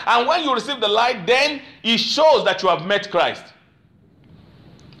light. And when you receive the light, then it shows that you have met Christ.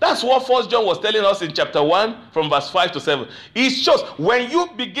 That's what 1 John was telling us in chapter 1 from verse 5 to 7. It shows when you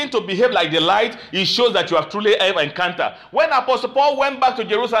begin to behave like the light, it shows that you have truly had an encounter. When Apostle Paul went back to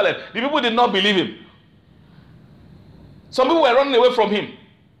Jerusalem, the people did not believe him. Some people were running away from him.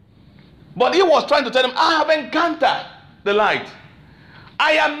 But he was trying to tell them, I have encountered the light.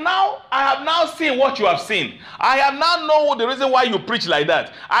 I have now seen what you have seen. I have now known the reason why you preach like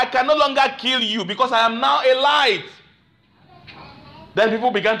that. I can no longer kill you because I am now a light. Then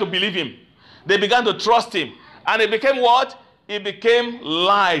people began to believe him. They began to trust him. And it became what? It became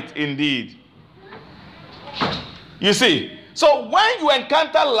light indeed. You see, so when you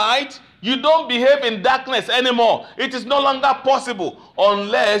encounter light, you don't behave in darkness anymore. It is no longer possible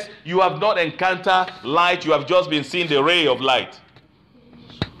unless you have not encountered light. You have just been seeing the ray of light.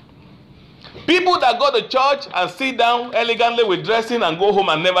 People that go to church and sit down elegantly with dressing and go home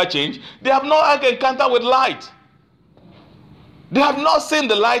and never change, they have not had an encounter with light. They have not seen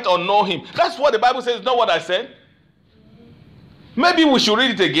the light or know him. That's what the Bible says, not what I said. Maybe we should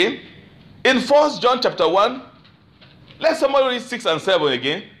read it again. In 1 John chapter 1, let somebody read 6 and 7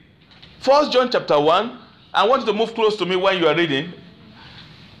 again. 1 John chapter 1, I want you to move close to me when you are reading.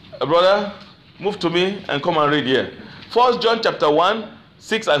 Brother, move to me and come and read here. 1 John chapter 1,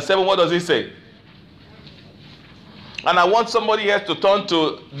 6 and 7, what does it say? And I want somebody else to turn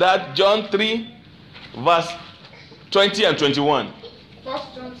to that John 3, verse 20 and 21. 1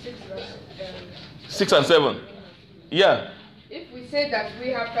 John 6, verse 6 and 7. Yeah. If we say that we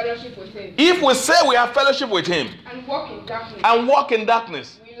have fellowship with him. If we say we have fellowship with him. And walk in darkness. And walk in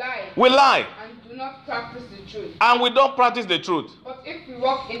darkness. We lie. We lie. And do not practice the truth. And we don't practice the truth. But if we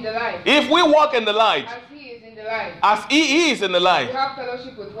walk in the light. If we walk in the light. As he is in the light. As he is in the light. We have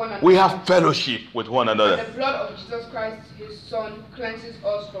fellowship with one another. We have fellowship with one another. And the blood of Jesus Christ, his Son, cleanses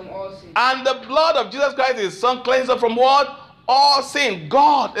us from all sin. And the blood of Jesus Christ, his Son, cleanses us from what? All sin.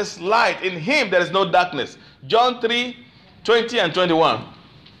 God is light. In him there is no darkness. John 3, 20 and 21.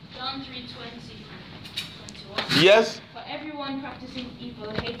 John 3, 21. Yes. For everyone practicing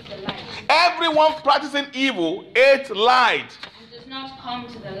evil hates the light. Everyone practicing evil hates light. And does not come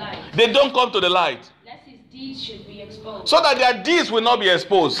to the light. They don't come to the light. Lest his deeds should be exposed. So that their deeds will not be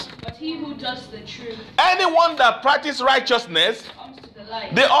exposed. But he who does the truth. Anyone that practices righteousness, Comes to the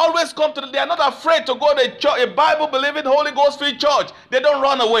light. they always come to they are not afraid to go to a Bible-believing, Holy Ghost-filled church. They don't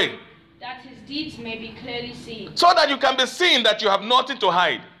run away. That his deeds may be clearly seen. So that you can be seen that you have nothing to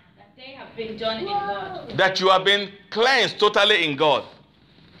hide. That they have been done in God. That you have been cleansed totally in God.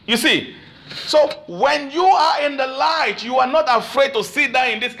 You see, so when you are in the light, you are not afraid to sit down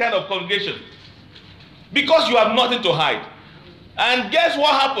in this kind of congregation. Because you have nothing to hide. And guess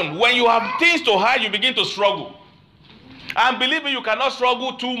what happened? When you have things to hide, you begin to struggle. And believe me, you cannot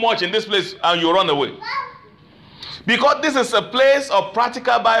struggle too much in this place and you run away. Because this is a place of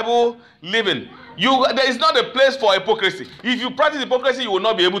practical Bible living. There is not a place for hypocrisy. If you practice hypocrisy, you will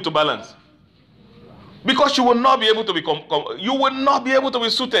not be able to balance. Because you will not be able to be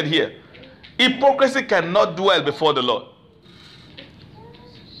suited here. Hypocrisy cannot dwell before the Lord.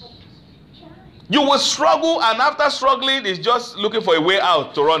 You will struggle, and after struggling, it's just looking for a way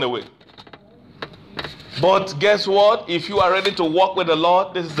out to run away. But guess what? If you are ready to walk with the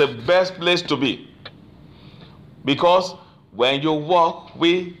Lord, this is the best place to be. Because when you walk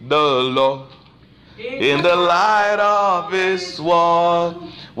with the Lord in the light of his word,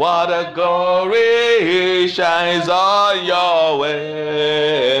 what a glory shines on your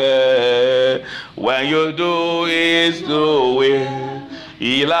way. When you do his doing,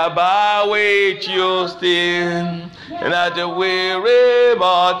 he'll abide with you still. And at the weary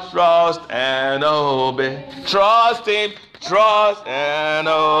but trust and obey. Trust him, trust and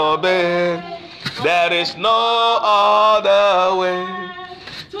obey. There is no other way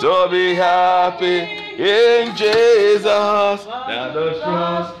to be happy in Jesus than to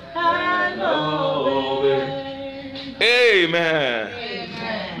trust and obey. Amen.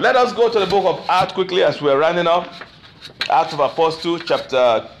 Amen. Let us go to the book of Acts quickly as we are running up. Acts of Apostles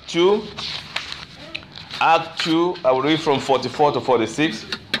chapter 2. Act 2, I will read from 44 to 46.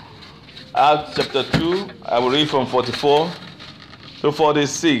 Acts chapter 2, I will read from 44 to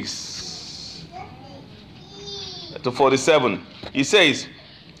 46. To 47. He says,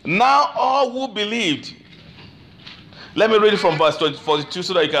 now all who believed. Let me read it from verse 42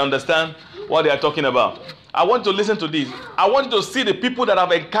 so that you can understand what they are talking about. I want you to listen to this. I want you to see the people that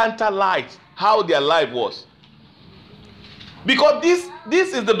have encountered light, how their life was. Because this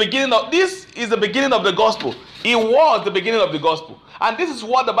is the beginning of the gospel. It was the beginning of the gospel. And this is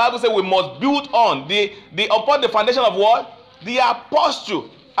what the Bible says we must build on. Upon the foundation of what? The apostle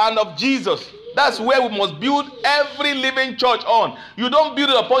and of Jesus. That's where we must build every living church on. You don't build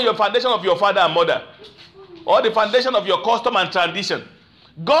it upon your foundation of your father and mother, or the foundation of your custom and tradition.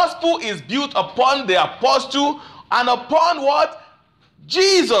 Gospel is built upon the apostle and upon what?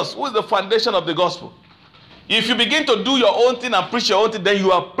 Jesus, who is the foundation of the gospel. If you begin to do your own thing and preach your own thing, then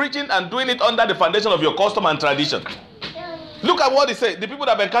you are preaching and doing it under the foundation of your custom and tradition. Look at what he said. The people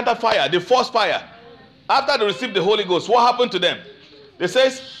that have encountered fire, the first fire, after they received the Holy Ghost, what happened to them? It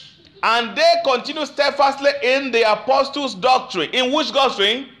says, and they continue steadfastly in the apostles' doctrine. In which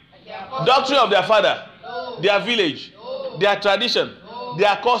doctrine? Doctrine of their father, their village, their tradition,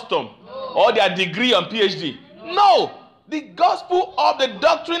 their custom, or their degree and PhD. No, the gospel of the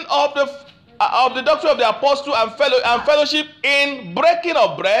doctrine of the doctrine of the apostle and fellowship in breaking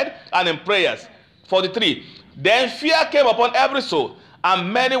of bread and in prayers. 43. Then fear came upon every soul,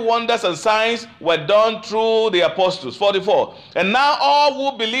 and many wonders and signs were done through the apostles. 44. And now all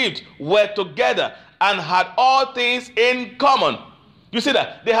who believed were together and had all things in common. You see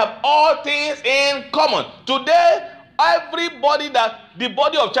that? They have all things in common. Today, everybody the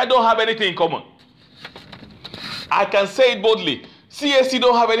body of Christ don't have anything in common. I can say it boldly. CAC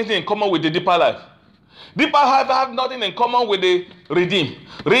don't have anything in common with the Deeper Life. Deeper Life have nothing in common with the Redeem.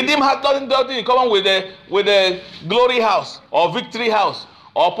 Redeem has nothing in common with the Glory House or Victory House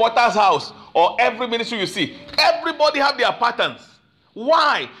or Potter's House or every ministry you see. Everybody have their patterns.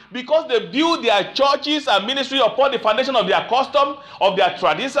 Why? Because they build their churches and ministry upon the foundation of their custom, of their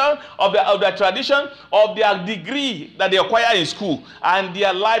tradition, of their degree that they acquire in school and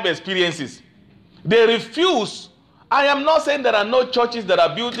their life experiences. They refuse. I am not saying there are no churches that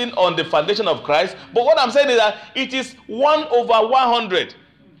are building on the foundation of Christ, but what I'm saying is that it is 1/100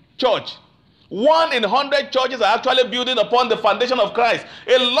 church. 1 in 100 churches are actually building upon the foundation of Christ.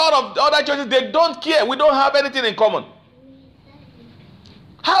 A lot of other churches, they don't care. We don't have anything in common.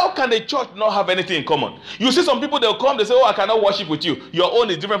 How can a church not have anything in common? You see some people, they'll come, they say, oh, I cannot worship with you. Your own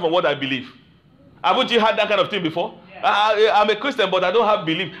is different from what I believe. Haven't you had that kind of thing before? Yeah. I'm a Christian, but I don't have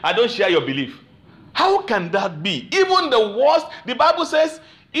belief. I don't share your belief. How can that be? Even the worst, the Bible says,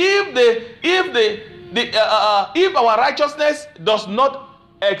 if our righteousness does not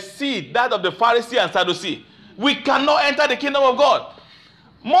exceed that of the Pharisee and Sadducee, we cannot enter the kingdom of God.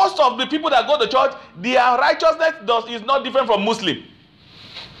 Most of the people that go to church, their righteousness is not different from Muslim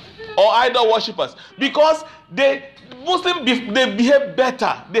or idol worshippers, because they behave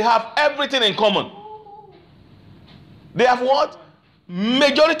better. They have everything in common. They have what?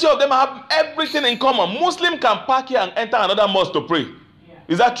 Majority of them have everything in common. Muslim can park here and enter another mosque to pray. Yeah.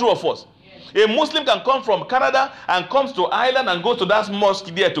 Is that true of us? Yeah. A Muslim can come from Canada and comes to Ireland and go to that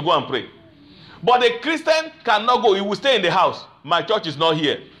mosque there to go and pray. But a Christian cannot go. He will stay in the house. My church is not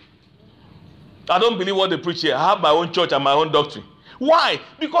here. I don't believe what they preach here. I have my own church and my own doctrine. Why?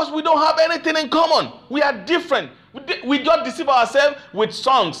 Because we don't have anything in common. We are different. We just deceive ourselves with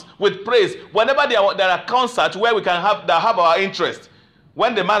songs, with praise. Whenever there are concerts where we can have our interest.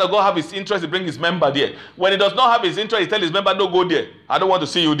 When the man of God have his interest, he bring his member there. When he does not have his interest, he tell his member, don't go there. I don't want to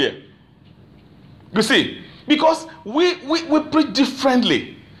see you there. You see? Because we preach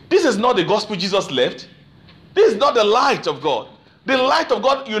differently. This is not the gospel Jesus left. This is not the light of God. The light of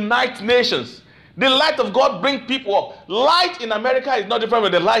God unites nations. The light of God brings people up. Light in America is not different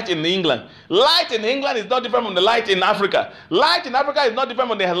from the light in England. Light in England is not different from the light in Africa. Light in Africa is not different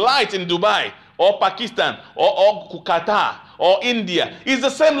from the light in Dubai or Pakistan or Qatar or India. It's the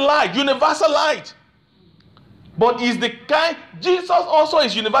same light, universal light. But is the kind, Jesus also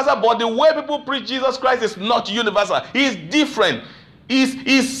is universal, but the way people preach Jesus Christ is not universal. He's different. He's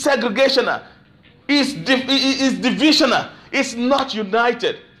segregational. He's divisional. It's not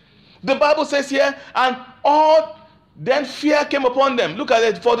united. The Bible says here, and all, then fear came upon them. Look at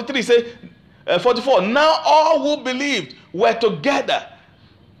it, 43, say, 44. Now all who believed were together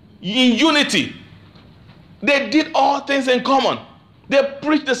in unity. They did all things in common. They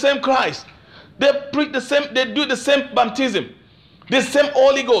preached the same Christ. They preach the same, they do the same baptism, the same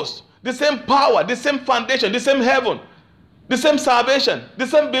Holy Ghost, the same power, the same foundation, the same heaven, the same salvation, the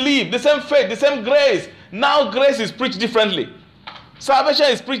same belief, the same faith, the same grace. Now grace is preached differently. Salvation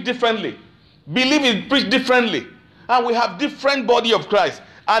is preached differently. Belief is preached differently. And we have different body of Christ.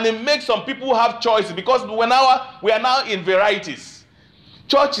 And it makes some people have choices, because we are now in varieties.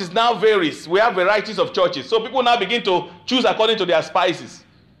 Churches now varies. We have varieties of churches. So people now begin to choose according to their spices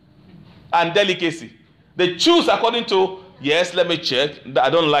and delicacy. They choose according to Yes, let me check. I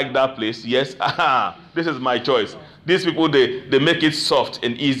don't like that place. Yes, this is my choice. These people, they make it soft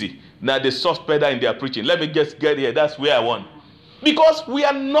and easy. Now they soft pedal in their preaching. Let me just get here. That's where I want. Because we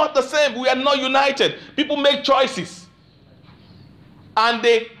are not the same. We are not united. People make choices. And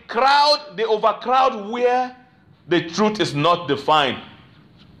they overcrowd where the truth is not defined.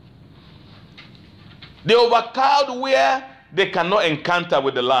 They overcrowd where they cannot encounter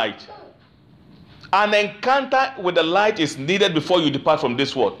with the light. An encounter with the light is needed before you depart from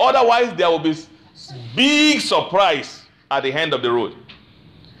this world. Otherwise, there will be big surprise at the end of the road.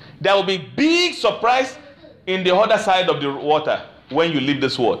 There will be big surprise in the other side of the water when you leave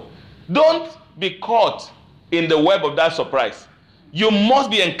this world. Don't be caught in the web of that surprise. You must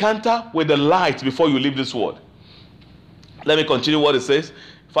be encountered with the light before you leave this world. Let me continue what it says.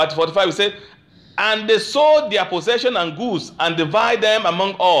 45, it says, and they sold their possession and goods and divide them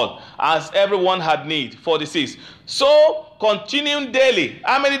among all, as everyone had need. 46. So continuing daily.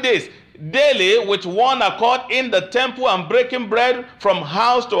 How many days? Daily with one accord in the temple and breaking bread from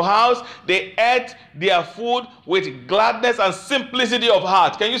house to house, they ate their food with gladness and simplicity of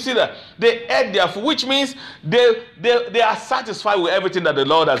heart. Can you see that? They ate their food, which means they are satisfied with everything that the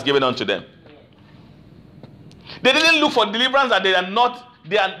Lord has given unto them. They didn't look for deliverance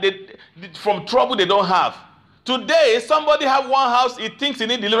that from trouble they don't have. Today, somebody have one house, he thinks he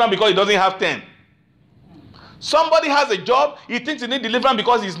needs deliverance because he doesn't have 10. Somebody has a job, he thinks he needs deliverance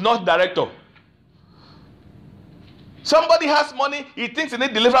because he's not director. Somebody has money, he thinks he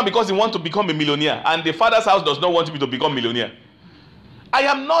needs deliverance because he wants to become a millionaire, and the father's house does not want him to become a millionaire. I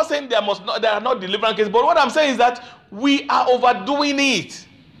am not saying there are not deliverance cases, but what I'm saying is that we are overdoing it.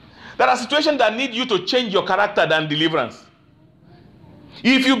 There are situations that need you to change your character than deliverance.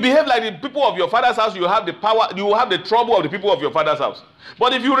 If you behave like the people of your father's house, you have the power, you will have the trouble of the people of your father's house.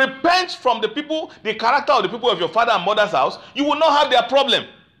 But if you repent from the character of the people of your father and mother's house, you will not have their problem.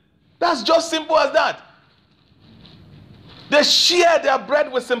 That's just simple as that. They share their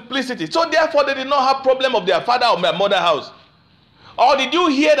bread with simplicity. So therefore, they did not have problem of their father or their mother's house. Or did you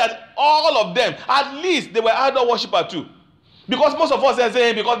hear that all of them, at least they were idol worshiper too? Because most of us are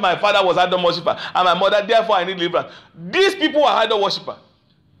saying, because my father was idol worshiper and my mother, therefore I need deliverance. These people are idol worshiper.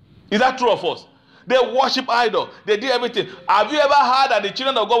 Is that true of us? They worship idol. They do everything. Have you ever heard that the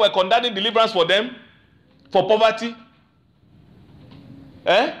children of God were conducting deliverance for them? For poverty?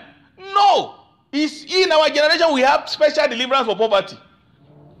 No. In our generation, we have special deliverance for poverty.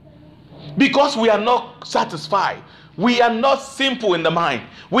 Because we are not satisfied. We are not simple in the mind.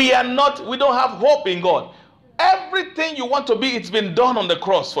 We don't have hope in God. Everything you want to be, it's been done on the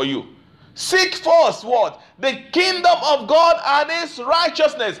cross for you. Seek first what? The kingdom of God and his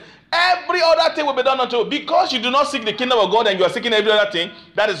righteousness. Every other thing will be done unto you. Because you do not seek the kingdom of God and you are seeking every other thing,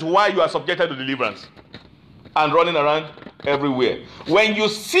 that is why you are subjected to deliverance and running around everywhere. When you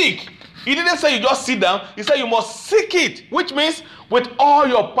seek, he didn't say you just sit down. He said you must seek it, which means with all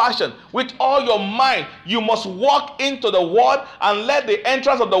your passion, with all your mind, you must walk into the word and let the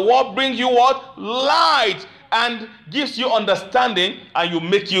entrance of the word bring you what? Light, and gives you understanding, and you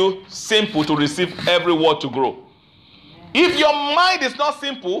make you simple to receive every word to grow. If your mind is not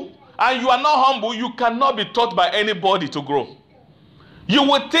simple and you are not humble, you cannot be taught by anybody to grow. You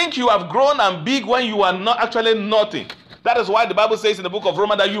would think you have grown and big when you are not actually nothing. That is why the Bible says in the book of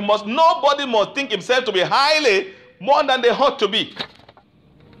Romans that nobody must think himself to be highly more than they ought to be.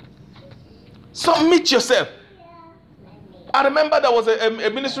 Submit yourself. I remember there was a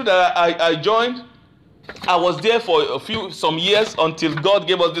ministry that I joined. I was there for some years until God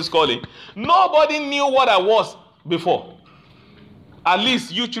gave us this calling. Nobody knew what I was before. At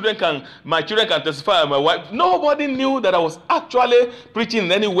least my children can testify, and my wife. Nobody knew that I was actually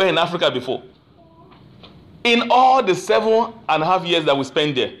preaching anywhere in Africa before. In all the 7.5 years that we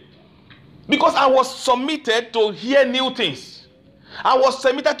spent there. Because I was submitted to hear new things. I was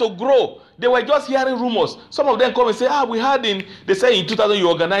submitted to grow. They were just hearing rumors. Some of them come and say, we heard they say in 2000 you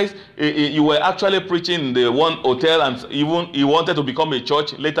organized, you were actually preaching in the one hotel, and even you wanted to become a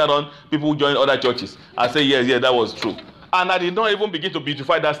church. Later on, people joined other churches. I say, yes, that was true. And I did not even begin to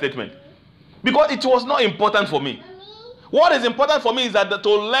beautify that statement. Because it was not important for me. What is important for me is that to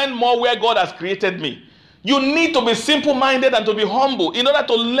learn more where God has created me. You need to be simple-minded and to be humble in order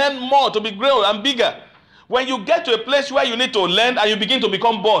to learn more, to be greater and bigger. When you get to a place where you need to learn and you begin to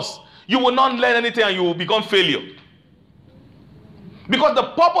become boss, you will not learn anything and you will become failure. Because the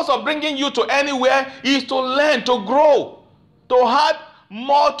purpose of bringing you to anywhere is to learn, to grow, to add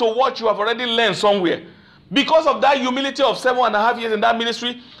more to what you have already learned somewhere. Because of that humility of 7.5 years in that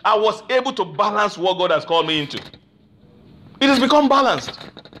ministry, I was able to balance what God has called me into. It has become balanced.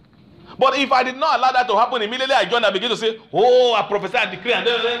 But if I did not allow that to happen, immediately I joined, I begin to say, oh, I prophesy and decree, and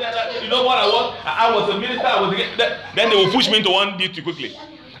you know what I was? I was a minister, then they will push me into one duty quickly.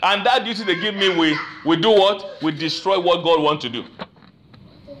 And that duty they give me, we do what? We destroy what God wants to do.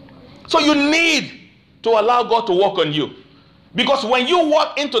 So you need to allow God to work on you. Because when you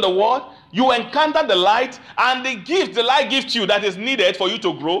walk into the word, you encounter the light, and the gift the light gives you that is needed for you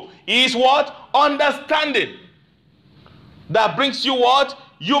to grow is what? Understanding. That brings you what?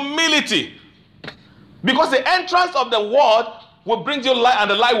 Humility. Because the entrance of the word will bring you light, and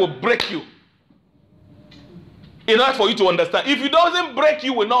the light will break you. In order for you to understand. If it doesn't break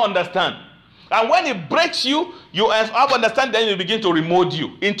you, will not understand. And when it breaks you, you have understand, then you begin to remold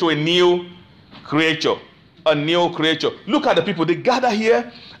you into a new creature. A new creature. Look at the people. They gather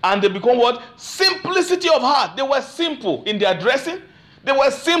here and they become what? Simplicity of heart. They were simple in their dressing. They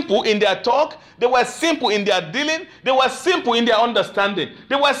were simple in their talk. They were simple in their dealing. They were simple in their understanding.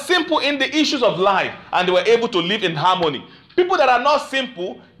 They were simple in the issues of life. And they were able to live in harmony. People that are not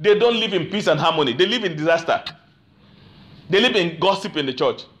simple, they don't live in peace and harmony. They live in disaster. They live in gossip in the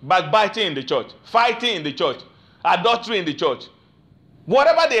church. Backbiting in the church. Fighting in the church. Adultery in the church.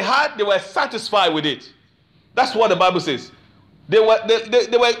 Whatever they had, they were satisfied with it. That's what the Bible says. They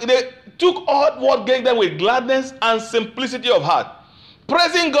took all what gave them with gladness and simplicity of heart,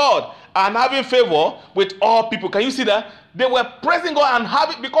 praising God and having favor with all people. Can you see that? They were praising God and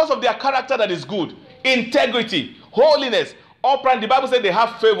having, because of their character that is good, integrity, holiness, upright. The Bible says they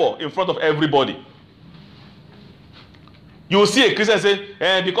have favor in front of everybody. You will see a Christian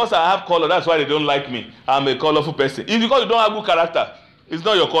say, because I have color, that's why they don't like me. I'm a colorful person. It's because you don't have good character. It's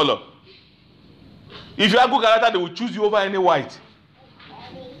not your color. If you have good character, they will choose you over any white.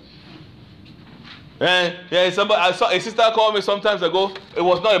 I saw a sister call me some times ago. It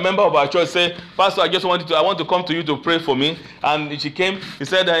was not a member of our church. Say, Pastor, I want to come to you to pray for me. And she came. She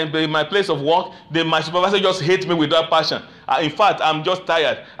said, in my place of work, my supervisor just hates me with that passion. In fact, I'm just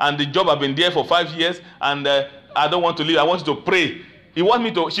tired. And the job, I've been there for 5 years. And I don't want to leave. I want you to pray. She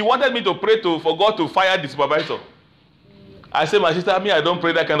wanted me to pray for God to fire the supervisor. I said, my sister, I don't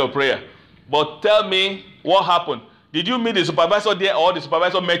pray that kind of prayer. But tell me what happened. Did you meet the supervisor there, or the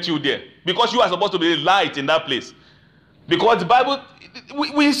supervisor met you there? Because you are supposed to be light in that place. Because the Bible,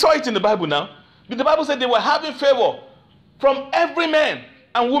 we saw it in the Bible now. But the Bible said they were having favor from every man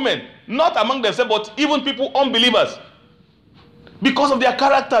and woman. Not among themselves, but even people, unbelievers. Because of their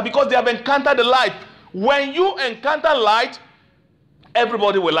character, because they have encountered the light. When you encounter light,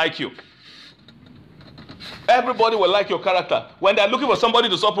 everybody will like you. Everybody will like your character. When they are looking for somebody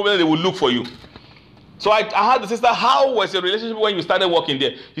to solve problems, they will look for you. So I asked the sister, how was your relationship when you started working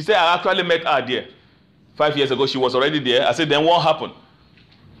there? She said, I actually met her there. 5 years ago, she was already there. I said, then what happened?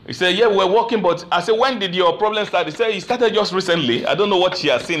 He said, yeah, we were working, but I said, when did your problem start? He said, it started just recently. I don't know what she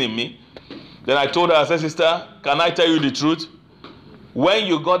has seen in me. Then I told her, I said, sister, can I tell you the truth? When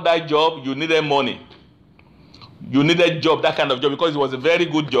you got that job, you needed money. You needed job, that kind of job, because it was a very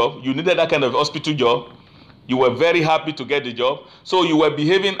good job. You needed that kind of hospital job. You were very happy to get the job. So you were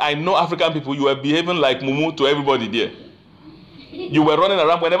behaving, I know African people, you were behaving like mumu to everybody there. You were running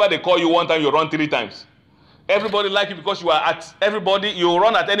around. Whenever they call you one time, you run 3 times. Everybody like you because you are at everybody, you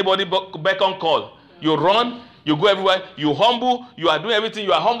run at anybody back on call. You run, you go everywhere, you humble, you are doing everything,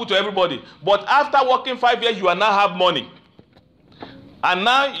 you are humble to everybody. But after working 5 years, you are now have money. And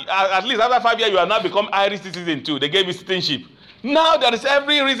now, at least after 5 years, you have now become Irish citizen too. They gave you citizenship. Now there is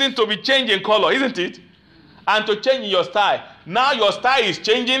every reason to be changing color, isn't it? And to change your style. Now your style is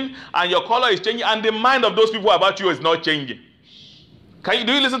changing and your color is changing, and the mind of those people about you is not changing.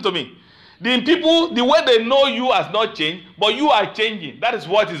 Do you listen to me? The people, the way they know you has not changed, but you are changing. That is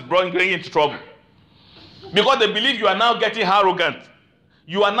what is bringing you into trouble. Because they believe you are now getting arrogant.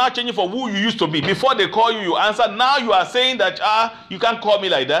 You are now changing for who you used to be. Before they call you, you answer. Now you are saying that, you can't call me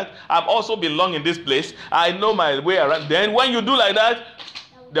like that. I've also belong in this place. I know my way around. Then when you do like that,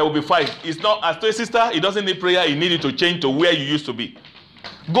 there will be fight. It's not, as to a sister, it doesn't need prayer. It needed to change to where you used to be.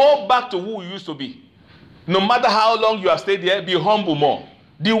 Go back to who you used to be. No matter how long you have stayed there, be humble more.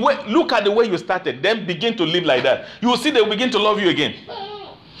 Look at the way you started, then begin to live like that. You will see they will begin to love you again.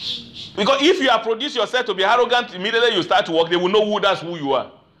 Because if you have produced yourself to be arrogant, immediately you start to work, they will know that's who you are.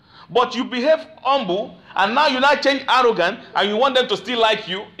 But you behave humble, and now you now change arrogant, and you want them to still like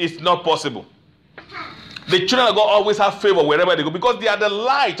you, it's not possible. The children of God always have favor wherever they go, because they are the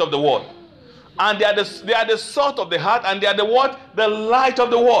light of the world. And they are the salt of the heart, and they are the what? The light of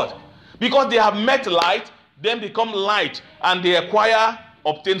the world. Because they have met light, then become light, and they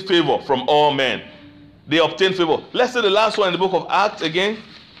obtain favor from all men. They obtain favor. Let's see the last one in the book of Acts again.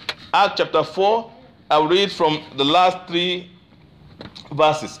 Acts chapter 4. I'll read from the last 3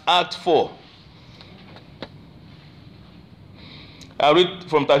 verses. Act 4. I read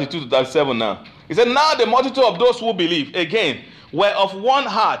from 32 to 37 now. He said, now the multitude of those who believe, again, were of one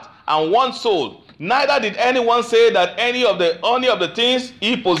heart and one soul. Neither did anyone say that any of the things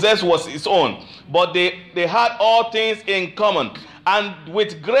he possessed was his own, but they had all things in common. And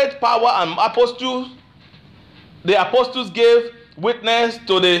with great power and the apostles gave witness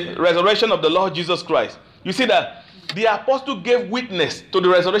to the resurrection of the Lord Jesus Christ. You see that the apostle gave witness to the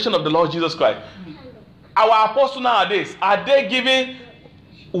resurrection of the Lord Jesus Christ. Our apostles nowadays, are they giving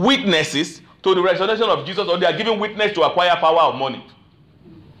witnesses to the resurrection of Jesus, or they are giving witness to acquire power of money,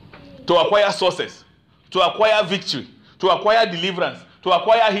 to acquire sources, to acquire victory, to acquire deliverance, to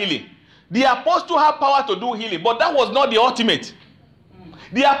acquire healing? The apostle had power to do healing, but that was not the ultimate.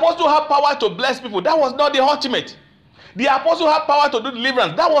 The apostle had power to bless people. That was not the ultimate. The apostle had power to do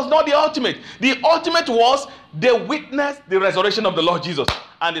deliverance. That was not the ultimate. The ultimate was they witnessed the resurrection of the Lord Jesus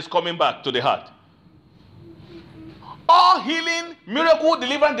and is coming back to the heart. All healing, miracle,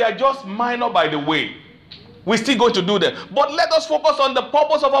 deliverance, they are just minor by the way. We're still going to do them. But let us focus on the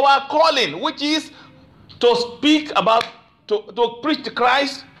purpose of our calling, which is to speak about, to preach to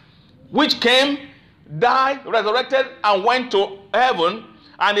Christ, which came, died, resurrected, and went to heaven,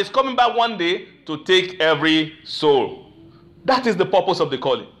 and is coming back one day to take every soul. That is the purpose of the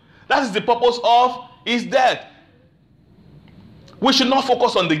calling. That is the purpose of his death. We should not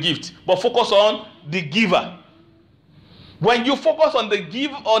focus on the gift, but focus on the giver. When you focus on the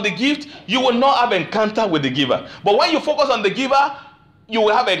gift, you will not have encounter with the giver. But when you focus on the giver, you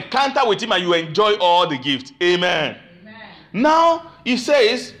will have encounter with him and you enjoy all the gifts. Amen. Amen. Now, he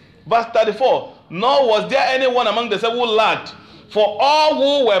says, verse 34, nor was there anyone among the seven who lacked, for all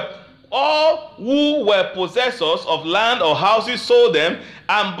who were possessors of land or houses sold them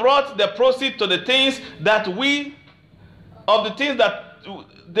and brought the proceeds to the things that were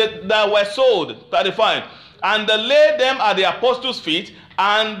sold. 35. And they laid them at the apostles' feet,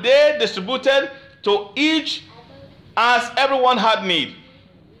 and they distributed to each as everyone had need.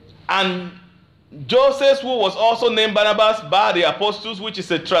 And Joseph, who was also named Barnabas by the apostles, which is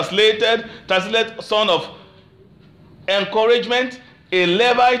a translated son of encouragement, a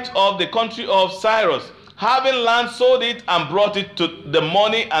Levite of the country of Cyrus, having land, sold it and brought it to the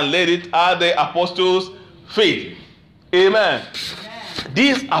money and laid it at the apostles' feet. Amen. Amen.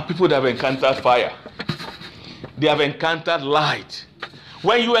 These are people that have encountered fire. They have encountered light.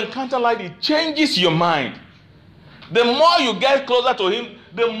 When you encounter light, it changes your mind. The more you get closer to him,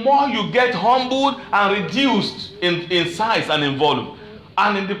 the more you get humbled and reduced in size and in volume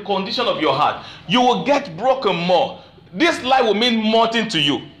and in the condition of your heart. You will get broken more. This life will mean nothing to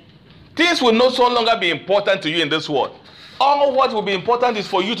you. Things will no longer be important to you in this world. All what will be important is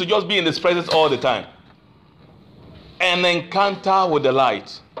for you to just be in his presence all the time. An encounter with the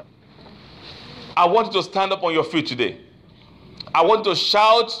light. I want you to stand up on your feet today. I want to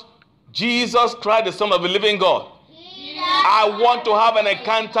shout, Jesus Christ, the Son of the living God. I want to have an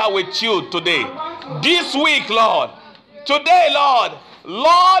encounter with you today. This week, Lord. Today, Lord.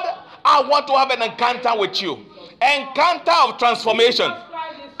 Lord, I want to have an encounter with you. Encounter of transformation.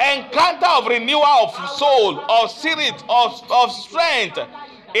 Encounter of renewal of soul, of spirit, of strength.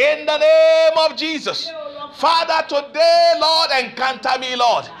 In the name of Jesus. Father, today, Lord, encounter me,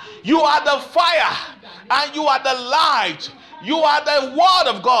 Lord. You are the fire and you are the light. You are the word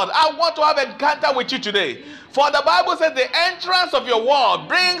of God. I want to have an encounter with you today. For the Bible says the entrance of your word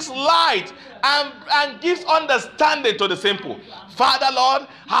brings light and gives understanding to the simple. Father, Lord,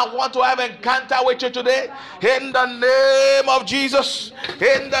 I want to have an encounter with you today. In the name of Jesus.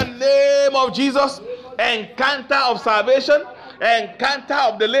 In the name of Jesus. Encounter of salvation. Encounter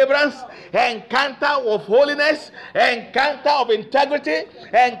of deliverance. Encounter of holiness, encounter of integrity,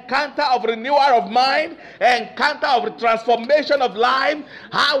 encounter of renewal of mind, encounter of transformation of life.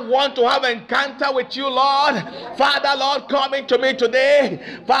 I want to have encounter with you, Lord. Father, Lord, coming to me today.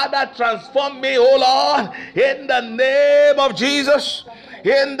 Father, transform me, oh Lord, in the name of Jesus.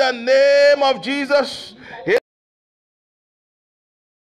 In the name of Jesus.